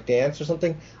go to like dance or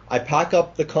something. I pack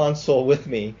up the console with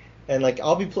me, and like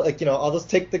I'll be I'll just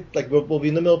take we'll be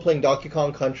in the middle of playing Donkey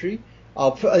Kong Country.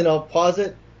 I'll pause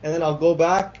it, and then I'll go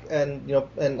back and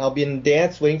and I'll be in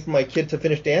dance waiting for my kid to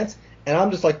finish dance, and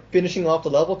I'm just like finishing off the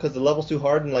level because the level's too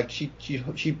hard, and like she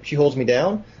holds me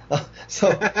down. So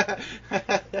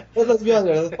let's be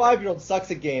honest, the 5-year-old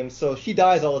sucks at games, so she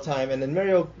dies all the time, and then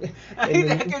Mario. I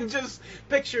can just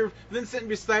picture Vince sitting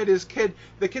beside his kid.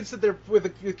 The kid sit there with a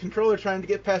controller trying to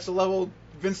get past the level.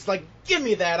 Vince's like, "Give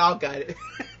me that, I'll guide it."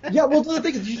 Yeah, well, the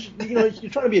thing is,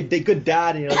 you're trying to be a good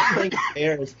dad, and playing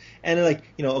airs, and then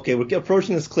okay, we're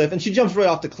approaching this cliff, and she jumps right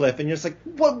off the cliff, and you're just like,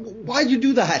 what? Why'd you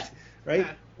do that, right?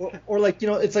 Or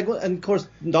it's like, and of course,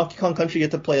 Donkey Kong Country, you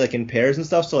have to play like in pairs and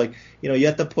stuff, so you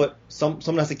have to put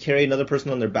someone has to carry another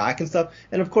person on their back and stuff,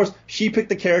 and of course, she picked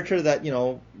the character that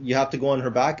you have to go on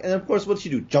her back, and of course, what does she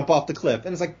do? Jump off the cliff,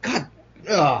 and it's like, God.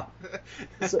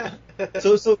 So but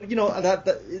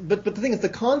the thing is, the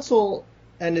console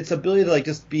and its ability to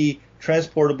just be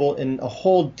transportable in a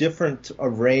whole different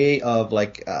array of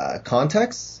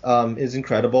contexts is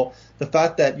incredible. The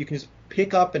fact that you can just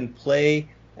pick up and play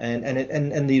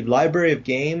and the library of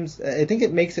games, I think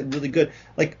it makes it really good.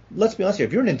 Like, let's be honest here,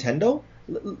 if you're Nintendo,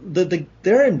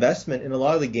 their investment in a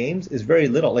lot of the games is very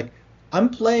little. Like, I'm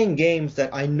playing games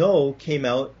that I know came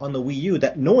out on the Wii U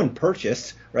that no one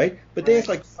purchased, right? But they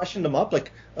just freshened them up,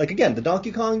 like again, the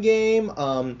Donkey Kong game,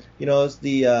 it's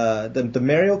the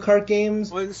Mario Kart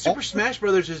games. Well, Super Smash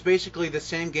Brothers is basically the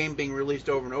same game being released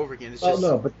over and over again. It's just...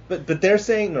 no, but they're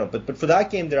saying no, but for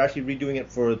that game they're actually redoing it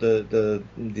for the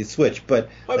Switch. But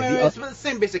it's the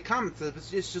same basic concept.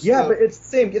 It's just but it's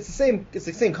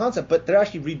the same concept. But they're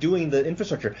actually redoing the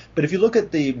infrastructure. But if you look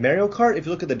at the Mario Kart, if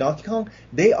you look at the Donkey Kong,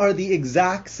 they are the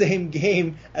exact same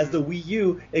game as the Wii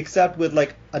U, except with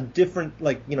a different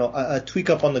a tweak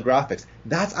up on the graphics.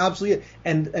 That's absolutely it.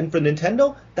 And for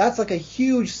Nintendo, that's like a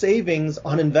huge savings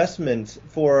on investment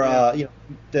for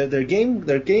their game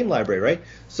library, right?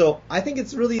 So I think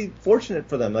it's really fortunate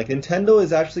for them. Like, Nintendo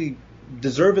is actually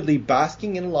deservedly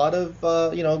basking in a lot of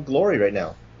glory right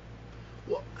now.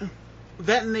 Well,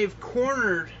 that, and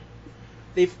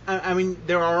I mean,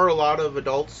 there are a lot of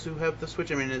adults who have the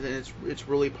Switch. I mean, it's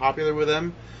really popular with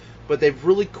them, but they've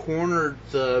really cornered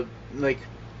the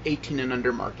 18 and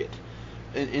under market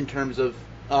in terms of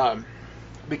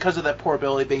because of that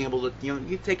portability, being able to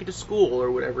you take it to school or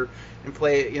whatever and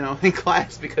play it in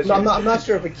class. Because I'm not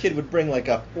sure if a kid would bring like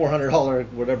a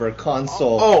 $400 whatever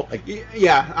console.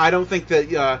 Yeah, I don't think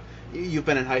that you've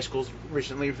been in high schools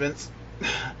recently, Vince.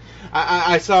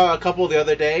 I saw a couple the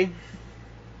other day.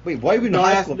 Wait, why are we in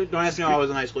high school? Don't ask me how I was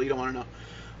in high school. You don't want to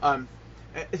know.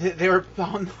 They were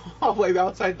found all the way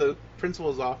outside the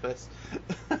principal's office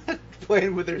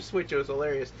playing with their Switch. It was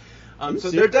hilarious.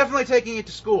 So they're definitely taking it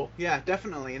to school. Yeah,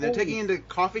 definitely. And they're taking it into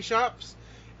coffee shops.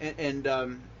 And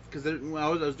because I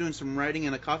was doing some writing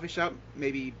in a coffee shop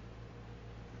maybe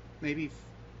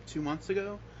 2 months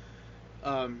ago.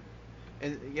 And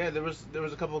yeah, there was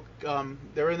a couple.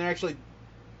 They were in there actually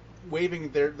waving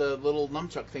the little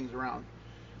nunchuck things around.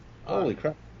 Holy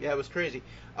crap! Yeah, it was crazy.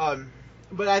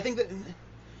 But I think that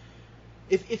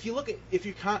if you look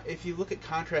at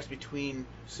contrast between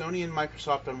Sony and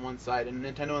Microsoft on one side and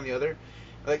Nintendo on the other,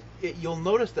 you'll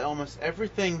notice that almost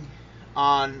everything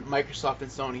on Microsoft and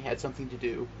Sony had something to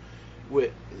do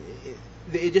with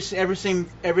it. Just everything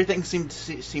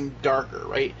seemed darker,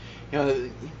 right?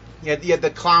 You had the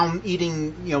clown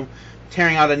eating,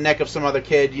 tearing out a neck of some other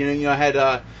kid.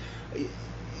 Had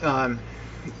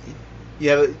you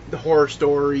have the horror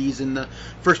stories and the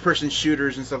first-person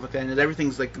shooters and stuff like that, and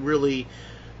everything's really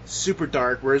super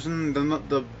dark. Whereas in the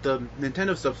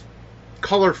Nintendo stuff,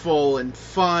 colorful and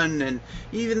fun, and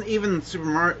even Super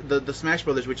Mario, the Smash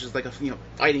Brothers, which is like a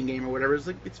fighting game or whatever,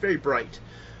 it's very bright.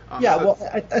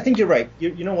 I think you're right.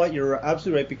 You know what? You're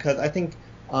absolutely right, because I think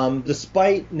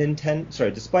despite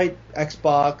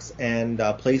Xbox and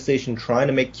PlayStation trying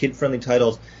to make kid-friendly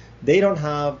titles, they don't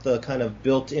have the kind of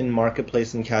built-in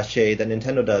marketplace and cachet that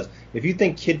Nintendo does. If you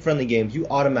think kid-friendly games, you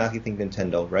automatically think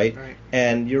Nintendo, right? Right.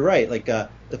 And you're right. Like the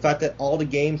fact that all the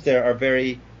games there are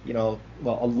very, well,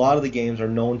 a lot of the games are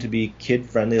known to be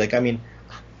kid-friendly. Like, I mean,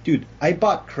 dude, I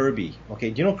bought Kirby. Okay,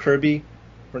 do you know Kirby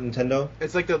for Nintendo?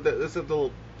 It's like it's the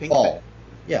little pink Ball. thing.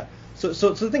 Yeah. So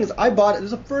the thing is, I bought it.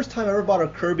 This is the first time I ever bought a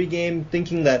Kirby game,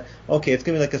 thinking that okay, it's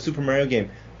gonna be like a Super Mario game.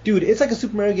 Dude, it's like a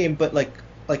Super Mario game, but like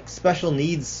special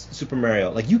needs Super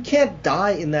Mario. Like you can't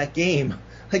die in that game.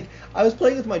 Like I was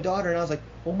playing with my daughter, and I was like,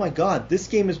 oh my god, this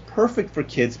game is perfect for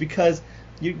kids because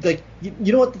you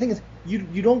know what the thing is.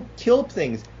 You don't kill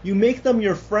things. You make them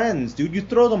your friends, dude. You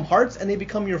throw them hearts, and they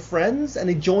become your friends, and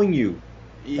they join you.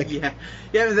 Like, Yeah.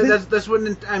 That's what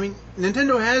I mean.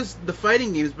 Nintendo has the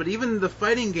fighting games, but even the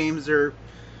fighting games are,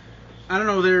 I don't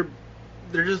know, they're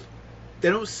just, they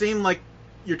don't seem like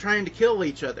you're trying to kill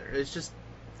each other. It's just,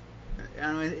 I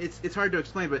don't know, it's hard to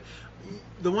explain. But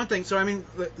the one thing, so I mean,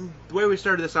 the way we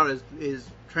started this out is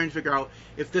trying to figure out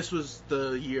if this was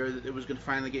the year that it was going to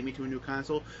finally get me to a new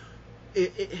console.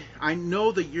 I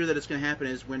know the year that it's going to happen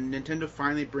is when Nintendo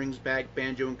finally brings back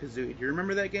Banjo and Kazooie. Do you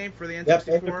remember that game for the N64? Yep,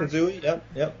 Banjo-Kazooie.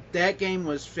 Yep. That game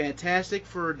was fantastic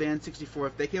for the N64.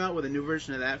 If they came out with a new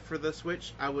version of that for the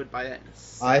Switch, I would buy that.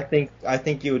 I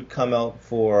think it would come out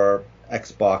for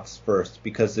Xbox first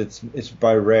because it's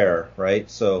by Rare,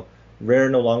 right? So Rare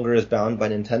no longer is bound by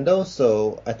Nintendo.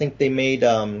 So I think they made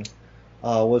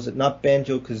was it not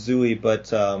Banjo-Kazooie,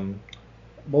 but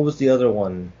what was the other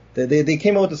one? They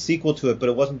came out with a sequel to it, but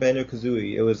it wasn't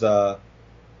Banjo-Kazooie. It was oh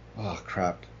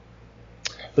crap.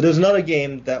 But there's another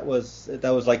game that was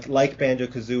like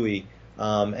Banjo-Kazooie,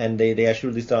 and they actually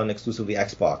released it on exclusively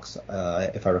Xbox,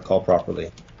 if I recall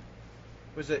properly.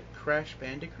 Was it Crash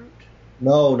Bandicoot?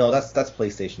 No, that's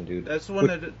PlayStation, dude. That's the one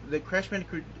that the Crash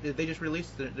Bandicoot they just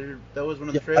released. That was one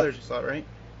of the trailers you saw, right?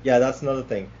 Yeah, that's another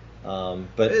thing.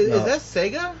 But is no. that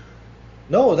Sega?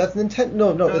 No, that's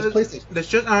Nintendo. No, it's PlayStation. That's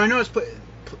just. I know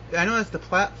I know that's the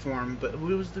platform, but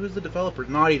who's the developer?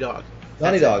 Naughty Dog.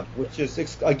 Naughty Dog, which is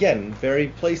again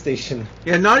very PlayStation.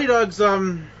 Yeah, Naughty Dog's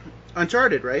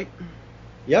Uncharted, right?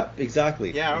 Yep,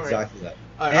 exactly. Yeah, all exactly right.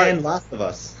 that. And Last of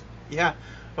Us. Yeah.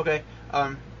 Okay.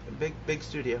 Big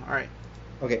studio. All right.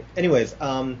 Okay. Anyways,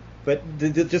 but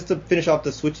just to finish off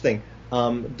the Switch thing,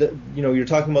 you're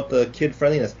talking about the kid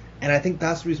friendliness, and I think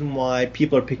that's the reason why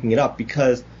people are picking it up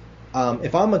because.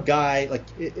 If I'm a guy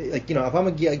if I'm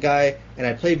a guy and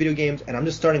I play video games and I'm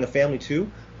just starting a family too,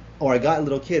 or I got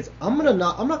little kids, I'm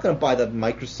not gonna buy the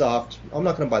Microsoft. I'm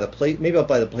not gonna buy maybe I'll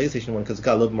buy the PlayStation one because it's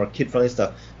got a little more kid friendly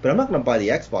stuff. But I'm not gonna buy the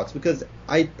Xbox because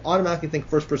I automatically think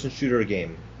first person shooter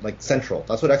game like Central.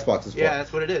 That's what Xbox is for. Yeah,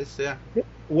 that's what it is. Yeah.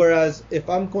 Whereas if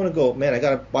I'm going to go, man, I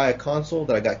gotta buy a console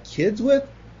that I got kids with.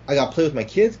 I got to play with my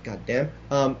kids. God damn.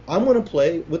 I'm going to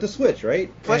play with the Switch,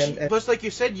 right? Plus, like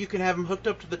you said, you can have them hooked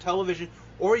up to the television,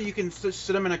 or you can sit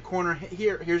them in a corner.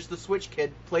 Here's the Switch,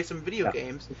 kid. Play some video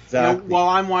games. Exactly. While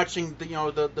I'm watching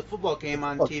the football game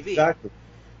on TV. Exactly.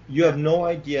 You have no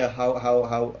idea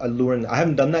how alluring. I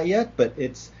haven't done that yet, but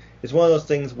it's one of those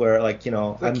things where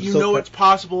it's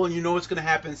possible, and you know it's going to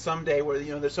happen someday. Where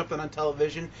there's something on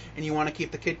television, and you want to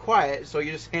keep the kid quiet, so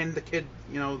you just hand the kid.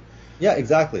 Yeah.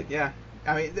 Exactly. Yeah.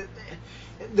 I mean,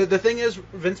 the thing is,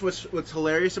 Vince, what's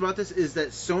hilarious about this is that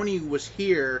Sony was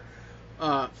here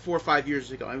 4 or 5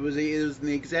 years ago. It was in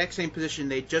the exact same position.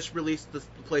 They just released the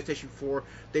PlayStation 4.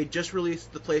 They just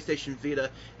released the PlayStation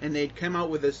Vita, and they'd come out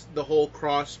with the whole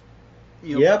cross,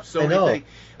 Sony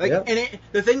thing. And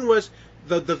the thing was,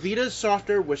 the Vita's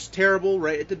software was terrible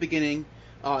right at the beginning.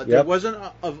 There wasn't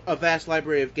a vast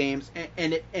library of games,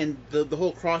 and the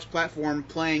whole cross-platform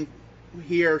playing.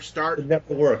 It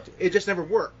never worked. It just never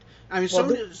worked. I mean,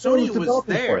 Sony was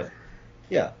there.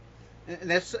 Yeah. And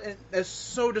that's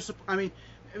so disappointing. I mean,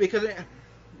 because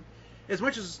as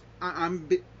much as I'm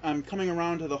coming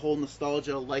around to the whole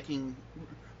nostalgia,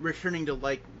 returning to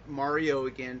like Mario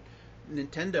again,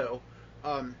 Nintendo,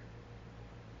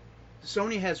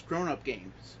 Sony has grown-up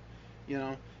games,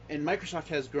 and Microsoft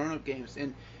has grown-up games,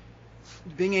 and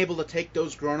being able to take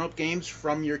those grown-up games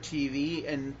from your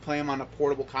TV and play them on a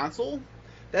portable console,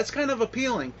 that's kind of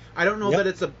appealing. I don't know that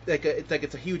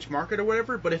it's a huge market or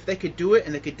whatever, but if they could do it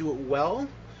and they could do it well,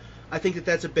 I think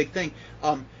that's a big thing.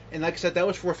 And like I said, that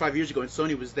was 4 or 5 years ago, and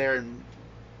Sony was there, and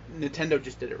Nintendo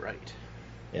just did it right.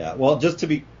 Yeah. Well, just to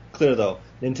be clear though,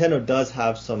 Nintendo does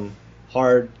have some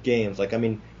hard games. Like, I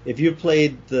mean, if you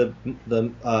played the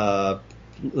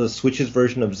Switch's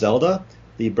version of Zelda,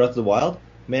 the Breath of the Wild.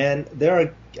 Man,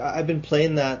 I've been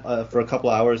playing that for a couple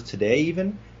hours today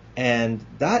even, and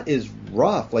that is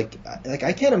rough. Like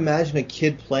I can't imagine a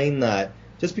kid playing that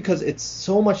just because it's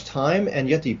so much time and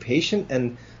you have to be patient,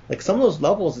 and like some of those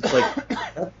levels, it's like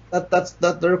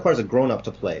that requires a grown up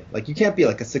to play. Like you can't be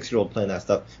like a 6-year-old playing that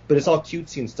stuff, but it's all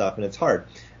cutesy and stuff, and it's hard.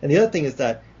 And the other thing is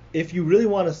that if you really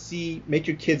want to make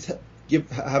your kids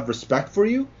have respect for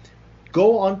you,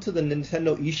 go onto the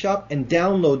Nintendo eShop and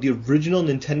download the original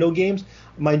Nintendo games.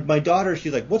 My daughter,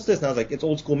 she's like, "What's this?" And I was like, "It's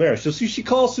Old School Mario." So she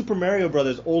calls Super Mario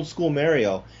Brothers Old School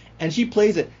Mario, and she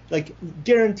plays it like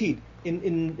guaranteed.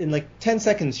 In like 10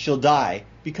 seconds she'll die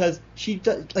because she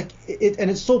does like it,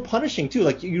 and it's so punishing too.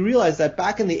 Like you realize that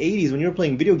back in the 80s when you were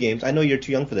playing video games, I know you're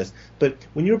too young for this, but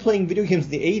when you were playing video games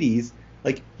in the 80s,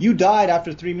 like you died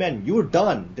after 3 men, you were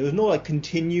done. There was no like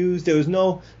continues, there was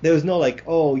no like,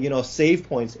 oh, save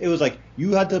points. It was like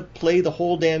you had to play the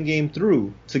whole damn game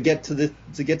through to get to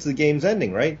the game's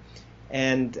ending, right?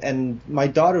 And my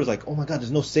daughter was like, "Oh my God,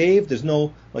 there's no save, there's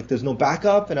no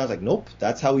backup," and I was like, "Nope,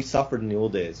 that's how we suffered in the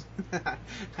old days."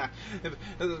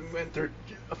 Went through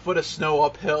a foot of snow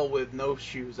uphill with no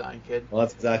shoes on, kid. Well,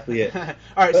 that's exactly it. All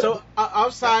right, so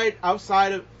outside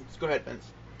of, go ahead, Vince.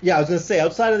 Yeah, I was gonna say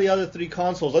outside of the other 3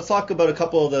 consoles, let's talk about a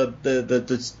couple of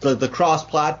the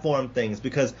cross-platform things,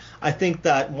 because I think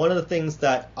that one of the things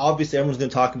that obviously everyone's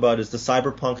gonna talk about is the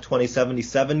Cyberpunk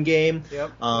 2077 game.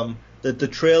 Yep. The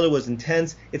trailer was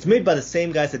intense. It's made by the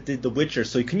same guys that did The Witcher,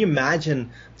 so can you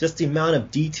imagine just the amount of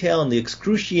detail and the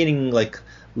excruciating like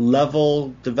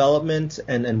level development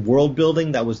and world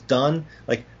building that was done?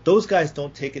 Like those guys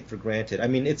don't take it for granted. I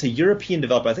mean, it's a European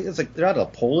developer. I think it's like they're out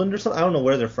of Poland or something. I don't know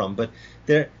where they're from, but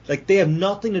they have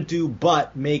nothing to do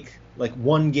but make like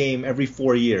one game every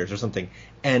 4 years or something.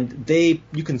 And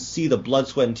you can see the blood,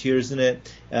 sweat, and tears in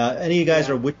it. Any of you guys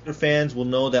who are Witcher fans will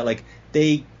know that like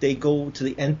they go to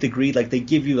the nth degree. Like they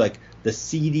give you like the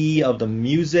CD of the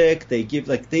music. They give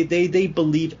like they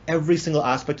believe every single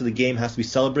aspect of the game has to be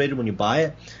celebrated when you buy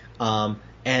it.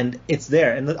 And it's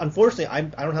there. And unfortunately, I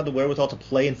don't have the wherewithal to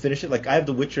play and finish it. Like I have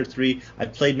The Witcher 3. I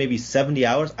played maybe 70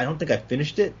 hours. I don't think I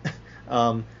finished it.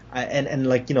 And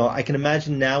like, I can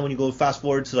imagine now when you go fast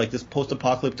forward to like this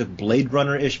post-apocalyptic Blade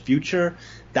Runner-ish future,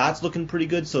 that's looking pretty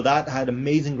good. So that had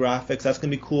amazing graphics. That's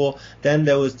going to be cool. Then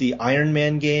there was the Iron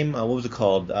Man game. What was it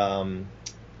called?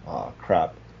 Oh,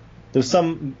 crap. There was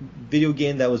some video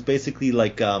game that was basically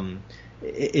like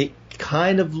it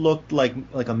kind of looked like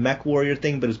a Mech Warrior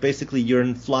thing, but it was basically you're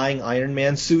in flying Iron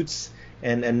Man suits.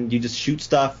 And you just shoot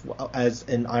stuff as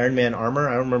in Iron Man armor.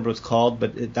 I don't remember what it's called,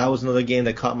 but that was another game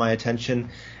that caught my attention.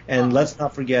 And let's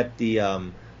not forget the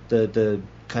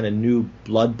kind of new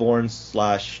Bloodborne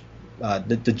 /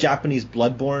 the Japanese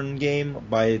Bloodborne game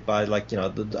by like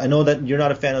I know that you're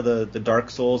not a fan of the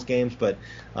Dark Souls games, but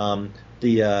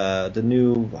the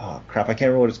new I can't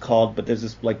remember what it's called, but there's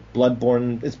this like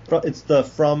Bloodborne. It's the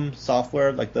From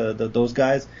Software, like those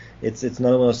guys. It's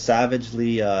none of those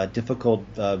savagely difficult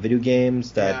video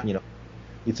games that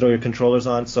you throw your controllers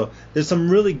on. So there's some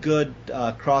really good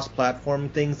cross-platform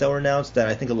things that were announced that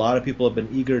I think a lot of people have been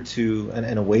eager to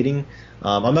and awaiting.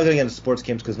 I'm not going to get into sports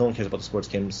games because no one cares about the sports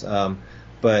games.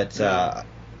 But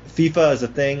FIFA is a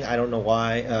thing. I don't know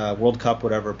why. World Cup,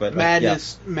 whatever. But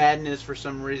Madden is for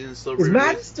some reason still. Is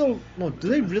Madden still? No, do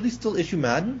they really still issue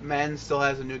Madden? Madden still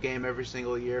has a new game every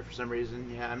single year for some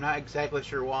reason. Yeah, I'm not exactly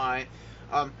sure why.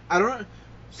 I don't know.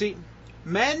 See,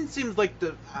 Madden seems like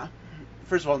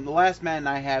first of all, the last Madden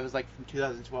I have is like from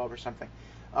 2012 or something.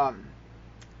 And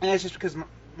it's just because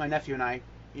my nephew and I,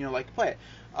 like to play it.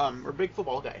 We're big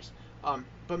football guys.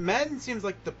 But Madden seems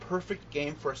like the perfect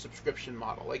game for a subscription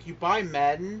model. Like you buy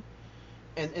Madden,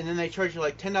 and then they charge you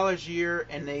like $10 a year,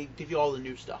 and they give you all the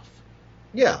new stuff.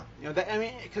 Yeah.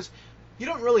 Because you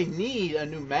don't really need a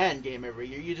new Madden game every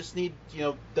year. You just need,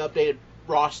 the updated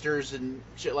rosters and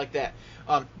shit like that.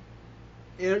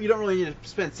 You don't really need to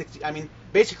spend $60. I mean,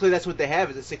 basically that's what they have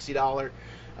is a $60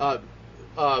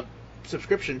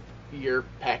 subscription year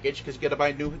package, because you got to buy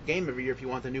a new game every year if you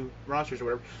want the new rosters or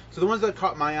whatever. So the ones that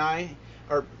caught my eye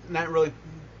are not really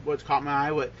what's caught my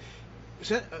eye. But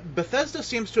Bethesda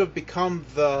seems to have become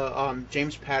the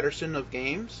James Patterson of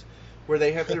games, where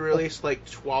they have to release like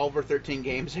 12 or 13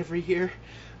 games every year.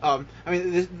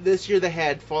 This year they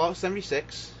had Fallout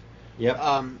 76.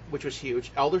 Yep. Which was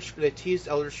huge. They teased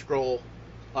Elder Scroll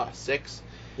 6.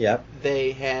 Yep.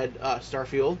 They had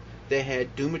Starfield. They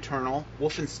had Doom Eternal,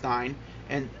 Wolfenstein,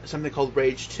 and something called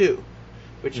Rage 2,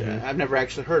 which I've never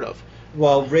actually heard of.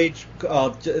 Well, Rage,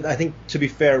 I think to be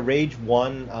fair, Rage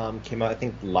 1 came out I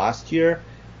think last year,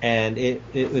 and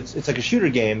it's like a shooter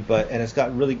game, and it's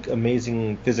got really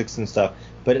amazing physics and stuff.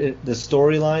 But the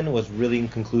storyline was really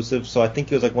inconclusive, so I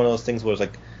think it was like one of those things where it was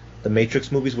like the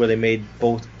Matrix movies where they made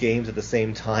both games at the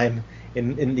same time,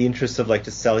 in the interest of like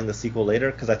just selling the sequel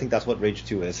later, because I think that's what Rage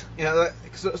 2 is. Yeah,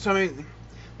 so I mean,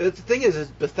 the thing is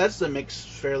Bethesda makes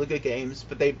fairly good games,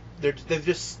 but they've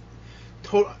just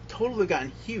totally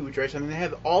gotten huge, right? So, I mean, they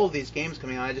have all of these games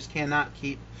coming out. I just cannot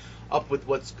keep up with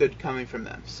what's good coming from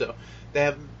them. So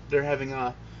they're having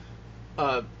a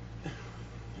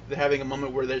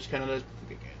moment where they're just kind of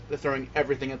they're throwing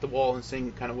everything at the wall and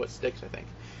seeing kind of what sticks, I think.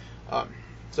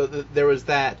 So there was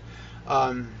that.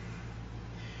 What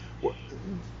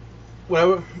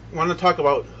I want to talk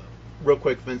about real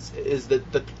quick, Vince, is the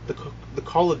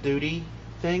Call of Duty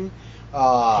thing.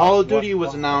 Call of Duty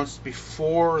was announced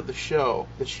before the show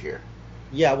this year.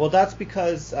 Yeah, well, that's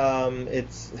because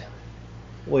it's.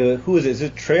 Wait, who is it? Is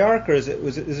it Treyarch, or is it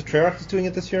Treyarch that's doing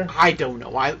it this year? I don't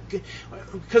know.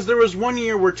 Because there was one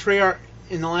year where Treyarch,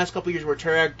 in the last couple of years, where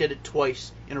Treyarch did it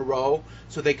twice in a row,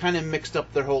 so they kind of mixed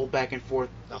up their whole back and forth.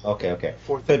 Okay.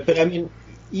 But I mean,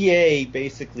 EA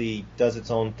basically does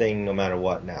its own thing no matter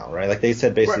what now, right? Like they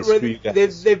said, basically, screw you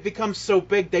guys. They've become so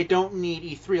big they don't need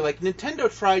E3. Like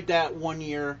Nintendo tried that one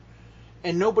year,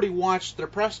 and nobody watched their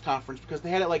press conference because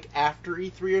they had it like after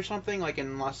E3 or something, like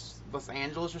in Los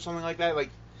Angeles or something like that,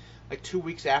 like 2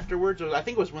 weeks afterwards. I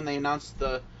think it was when they announced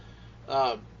the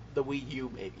Wii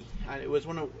U, maybe. It was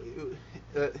when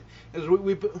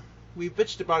we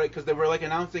bitched about it because they were like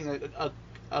announcing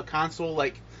a console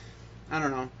like, I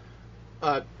don't know,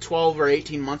 12 or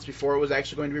 18 months before it was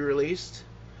actually going to be released.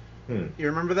 You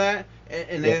remember that?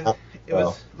 And it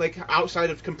was like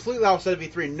completely outside of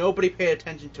E3. Nobody paid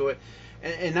attention to it,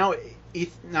 and now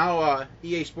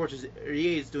EA Sports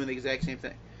EA is doing the exact same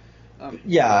thing.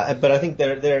 Yeah, but I think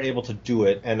they're able to do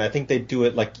it, and I think they do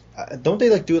it like, don't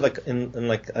they like do it like in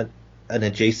like an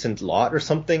adjacent lot or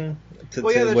something?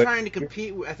 They're trying to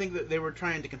compete. I think that they were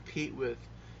trying to compete with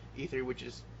E3, which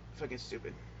is fucking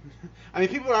stupid. I mean,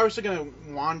 people are obviously going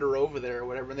to wander over there or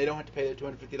whatever, and they don't have to pay the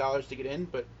 $250 to get in,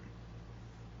 but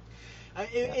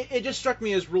it just struck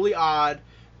me as really odd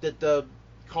that the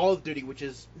Call of Duty, which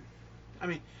is, I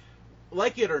mean,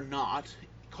 like it or not,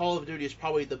 Call of Duty is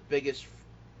probably the biggest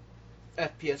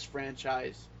FPS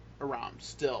franchise around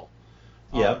still.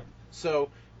 Yeah. So,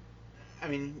 I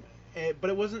mean, but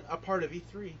it wasn't a part of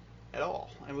E3 at all.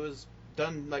 It was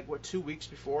done like 2 weeks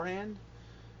beforehand.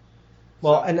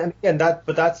 Well, and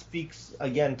that speaks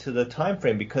again to the time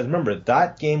frame, because remember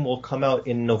that game will come out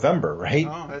in November, right?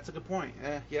 Oh, that's a good point.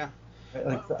 Yeah.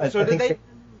 So did they?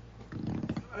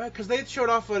 Because they showed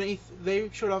off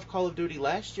Call of Duty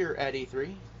last year at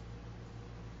E3.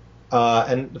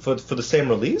 And for the same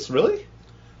release, really?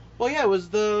 Well, yeah, it was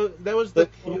the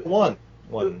one.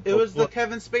 It was the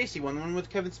Kevin Spacey one, the one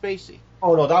with Kevin Spacey.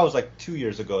 Oh no, that was like 2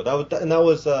 years ago. That would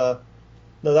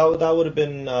have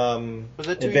been was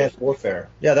that 2 Advanced years? Warfare.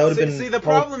 Yeah, that would have been. See, the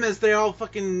problem is they all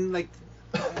fucking like.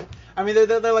 I mean,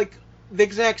 they're like the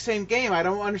exact same game. I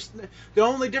don't understand. The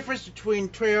only difference between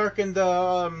Treyarch and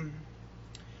the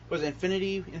was it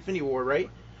Infinity Ward, right?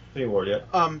 Infinity Ward, yeah.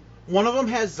 One of them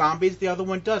has zombies, the other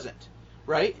one doesn't,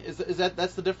 right? Is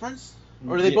that's the difference?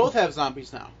 Or do they both have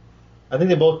zombies now? I think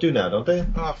they both do now, don't they?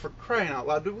 Oh, for crying out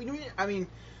loud! I mean,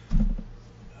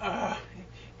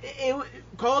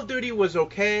 Call of Duty was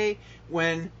okay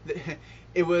when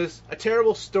it was a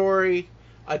terrible story,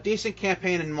 a decent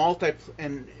campaign, and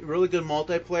really good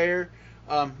multiplayer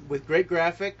with great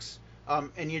graphics,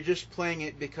 and you're just playing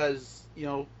it because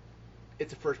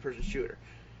it's a first-person shooter,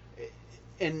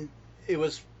 and it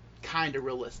was kind of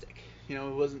realistic. It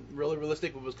wasn't really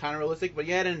realistic, but it was kind of realistic. But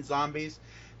you had it in zombies.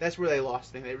 That's where they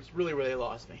lost me. It was really where they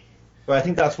lost me. But I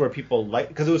think that's where people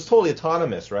because it was totally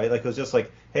autonomous, right? Like it was just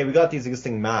like, hey, we got these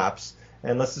existing maps,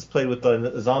 and let's just play with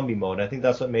the zombie mode. I think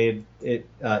that's what made it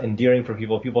endearing for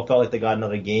people. People felt like they got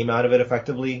another game out of it,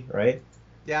 effectively, right?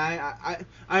 Yeah,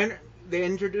 they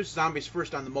introduced zombies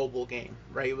first on the mobile game,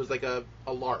 right? It was like a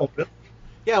LARP. Oh, really?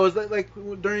 Yeah, it was like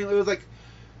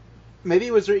maybe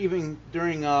it was even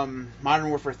during Modern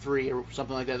Warfare 3 or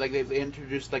something like that. Like they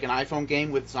introduced like an iPhone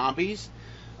game with zombies,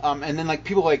 and then like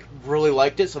people like really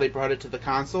liked it, so they brought it to the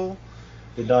console.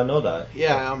 Did not know that.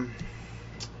 Yeah,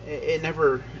 it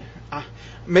never.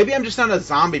 Maybe I'm just not a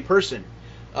zombie person.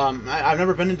 I've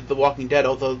never been into The Walking Dead,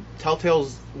 although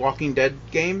Telltale's Walking Dead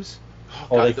games.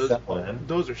 Oh, God,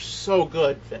 those are so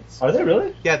good, Vince. Are they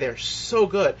really? Yeah, they're so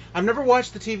good. I've never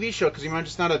watched the TV show because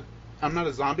I'm not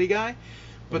a zombie guy.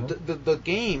 But the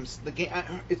games,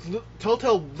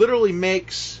 Telltale literally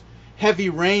makes Heavy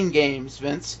Rain games,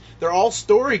 Vince. They're all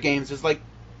story games. It's like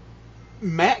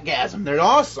Matgasm. They're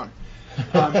awesome.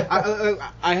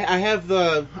 I have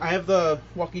the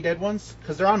Walking Dead ones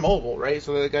because they're on mobile, right?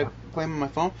 So I play them on my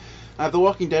phone. I have the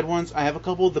Walking Dead ones. I have a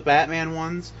couple of the Batman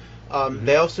ones.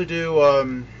 They also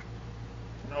do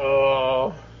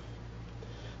Oh.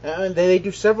 And they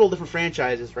do several different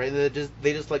franchises, right?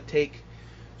 They just like take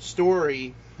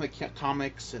story, like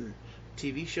comics and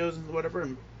TV shows and whatever,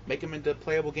 and make them into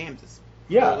playable games. It's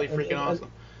Yeah, really freaking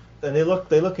awesome. and they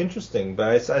look interesting, but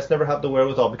I just never have the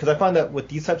wherewithal because I find that with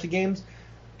these types of games,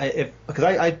 because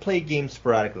I play games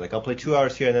sporadically, like I'll play 2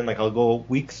 hours here and then like I'll go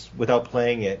weeks without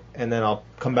playing it, and then I'll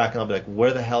come back and I'll be like,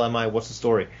 where the hell am I? What's the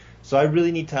story? So I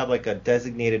really need to have like a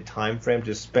designated time frame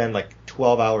to spend like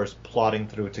 12 hours plotting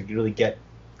through it to really get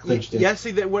clinched in. Yeah,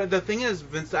 see, the thing is,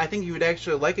 Vince, I think you would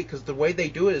actually like it because the way they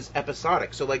do it is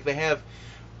episodic. So like they have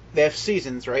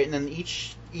seasons, right? And then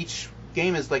each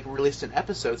game is like released an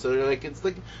episode. So they're like it's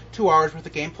like 2 hours worth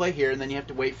of gameplay here, and then you have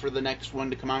to wait for the next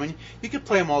one to come out. I mean, you could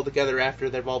play them all together after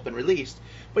they've all been released,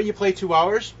 but you play 2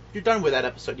 hours, you're done with that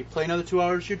episode. You play another 2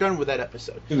 hours, you're done with that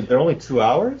episode. Dude, they're only 2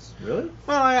 hours? Really?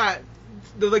 Well,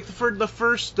 the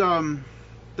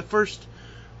first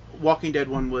Walking Dead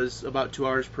one was about 2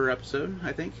 hours per episode,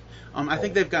 I think. I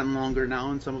think they've gotten longer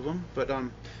now in some of them, but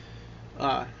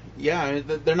yeah,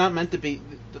 they're not meant to be.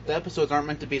 The episodes aren't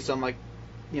meant to be some like,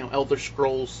 Elder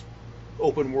Scrolls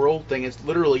open world thing. It's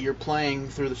literally you're playing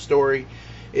through the story,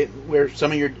 where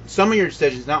some of your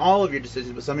decisions, not all of your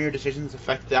decisions, but some of your decisions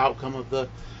affect the outcome of the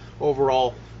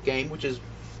overall game, which is,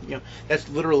 that's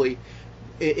literally.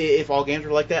 If all games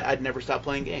were like that, I'd never stop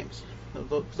playing games.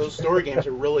 Those story games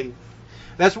are really.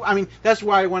 That's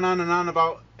why I went on and on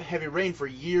about Heavy Rain for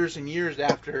years and years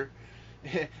after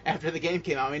the game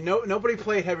came out. I mean, nobody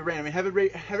played Heavy Rain. I mean,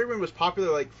 Heavy Rain was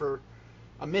popular like for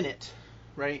a minute,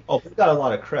 right? Oh, it got a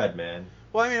lot of cred, man.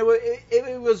 Well, I mean,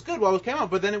 it was good while it came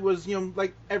out, but then it was,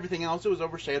 like everything else, it was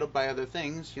overshadowed by other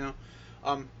things,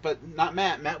 But not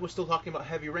Matt. Matt was still talking about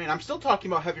Heavy Rain. I'm still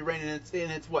talking about Heavy Rain, and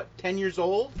it's what, 10 years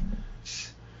old?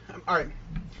 All right.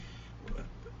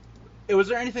 Was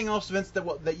there anything else, Vince,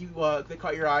 that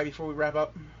caught your eye before we wrap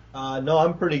up? No,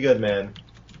 I'm pretty good, man.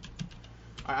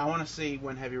 I want to see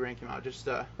when Heavy Rain came out. Just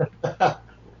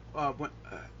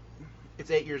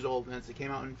it's 8 years old, Vince. It came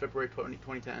out in February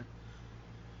 2010.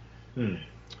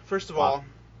 First of all,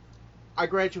 I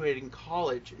graduated in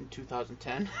college in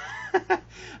 2010.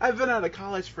 I've been out of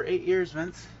college for 8 years,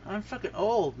 Vince. I'm fucking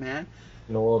old, man.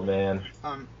 An old man.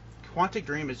 Quantic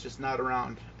Dream is just not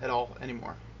around at all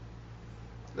anymore.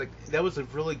 Like that was a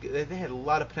really good. They had a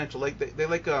lot of potential. Like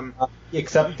they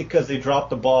except because they dropped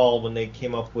the ball when they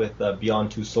came up with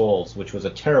Beyond Two Souls, which was a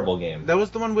terrible game. That was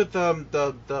the one with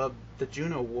the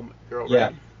Juno woman girl,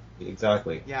 right? Yeah,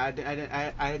 exactly. Yeah,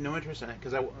 I had no interest in it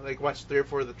because I watched 3 or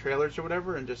 4 of the trailers or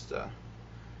whatever and just.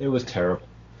 It was terrible.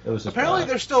 It was just apparently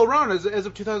bad. They're still around as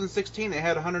of 2016. They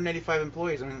had 185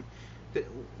 employees. I mean, they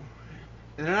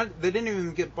didn't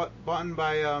even get bought by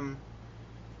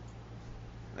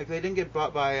they didn't get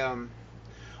bought by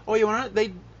oh, you want to?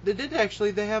 They did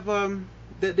actually. They have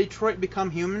the Detroit Become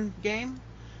Human game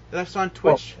that I saw on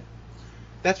Twitch. Oh.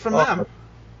 That's from them.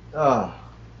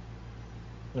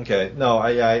 Okay. No,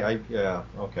 yeah.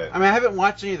 Okay. I mean, I haven't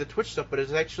watched any of the Twitch stuff, but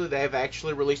they have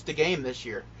actually released a game this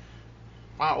year.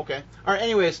 Wow. Okay. All right.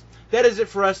 Anyways, that is it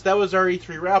for us. That was our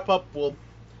E3 wrap up. We'll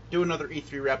do another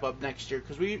E3 wrap up next year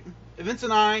because Vince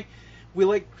and I, we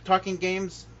like talking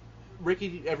games.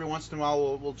 Ricky every once in a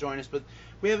while will join us, but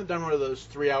we haven't done one of those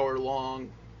 3-hour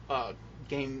long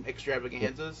game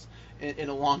extravaganzas in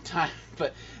a long time.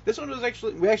 But this one was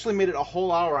we actually made it a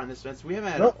whole hour on this, Vince. We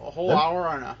haven't had a whole hour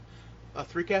on a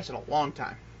 3cast in a long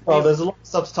time. Oh, there's a lot of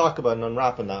stuff to talk about in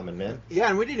unwrapping that one, man. Yeah,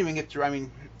 and we didn't even get through. I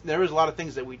mean, there was a lot of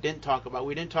things that we didn't talk about.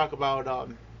 We didn't talk about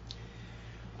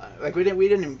we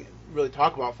didn't even really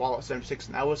talk about Fallout 76,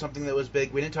 and that was something that was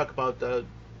big. We didn't talk about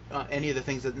any of the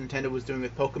things that Nintendo was doing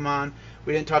with Pokemon.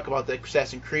 We didn't talk about the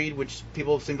Assassin's Creed, which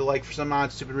people seem to like for some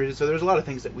odd, stupid reason. So there's a lot of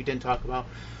things that we didn't talk about.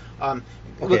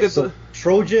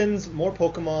 Trojans, more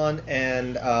Pokemon,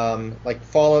 and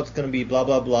Fallout's going to be blah,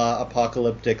 blah, blah,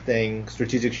 apocalyptic thing,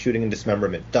 strategic shooting and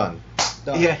dismemberment. Done.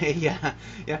 Yeah.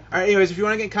 All right, anyways, if you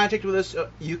want to get in contact with us,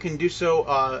 you can do so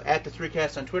at the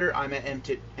 3cast on Twitter. I'm at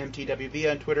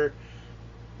MTWV on Twitter.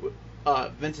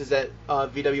 Vince is at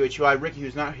VWHUI. Ricky,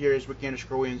 who's not here, is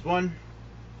Ricky_Williams1.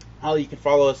 You can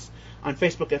follow us on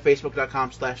Facebook at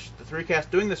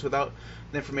facebook.com/the3cast. Doing this without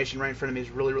the information right in front of me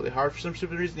is really, really hard for some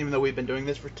stupid reason, even though we've been doing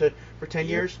this for 10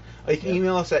 years. You can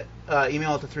email us at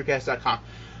email@the3cast.com.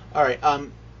 All right,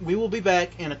 we will be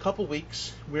back in a couple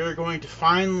weeks. We're going to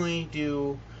finally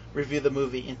review the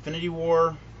movie Infinity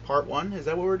War Part 1. Is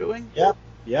that what we're doing?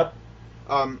 Yep.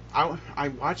 I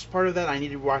watched part of that. I need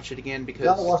to watch it again because... You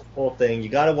gotta watch the whole thing. You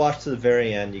gotta watch to the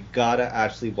very end. You gotta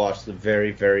actually watch to the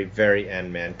very, very, very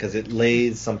end, man, because it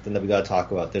lays something that we gotta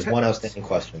talk about. There's one outstanding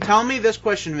question. Tell me this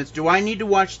question, Vince. Do I need to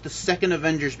watch the second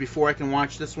Avengers before I can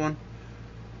watch this one?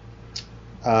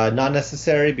 Not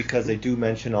necessary, because they do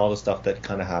mention all the stuff that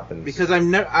kind of happens. Because I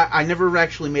never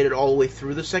actually made it all the way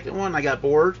through the second one. I got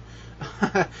bored.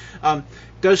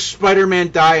 Does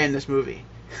Spider-Man die in this movie?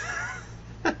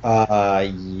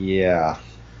 Yeah.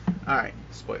 All right,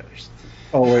 spoilers.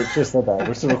 Oh, we're just not that.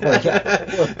 We're still recording.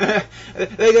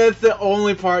 That's the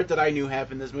only part that I knew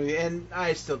happened in this movie, and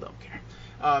I still don't care.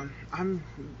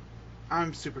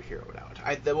 I'm superheroed out.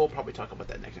 We'll probably talk about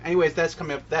that next. Anyways, that's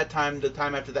coming up. That time, the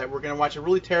time after that, we're gonna watch a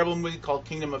really terrible movie called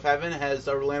Kingdom of Heaven. It has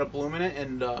Orlando Bloom in it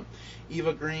and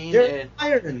Eva Green. Jeremy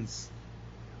Irons.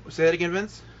 Say that again,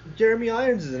 Vince. Jeremy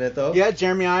Irons is in it, though. Yeah,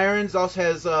 Jeremy Irons also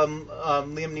has Liam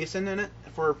Neeson in it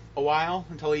for a while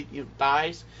until he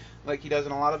dies, like he does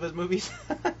in a lot of his movies.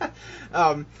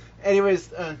 Anyways,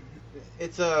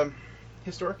 it's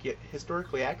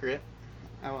historically accurate.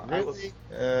 Really?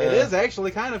 It is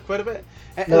actually kind of quite a bit.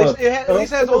 At No, least it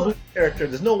has all. Bloom character.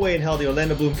 There's no way in hell the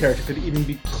Orlando Bloom character could even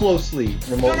be closely,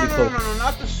 remotely close. No,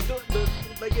 not the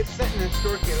like it's set in a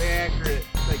historically accurate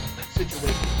like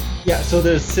situation. Yeah, so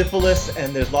there's syphilis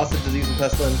and there's lots of disease and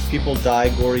pestilence. People die,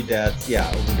 gory deaths. Yeah,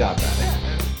 we got that.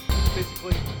 Yeah,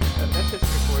 basically, that's history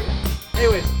for you.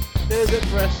 Anyways, that is it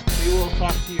for us. We will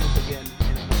talk to you again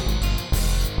in a couple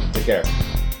weeks. Take care.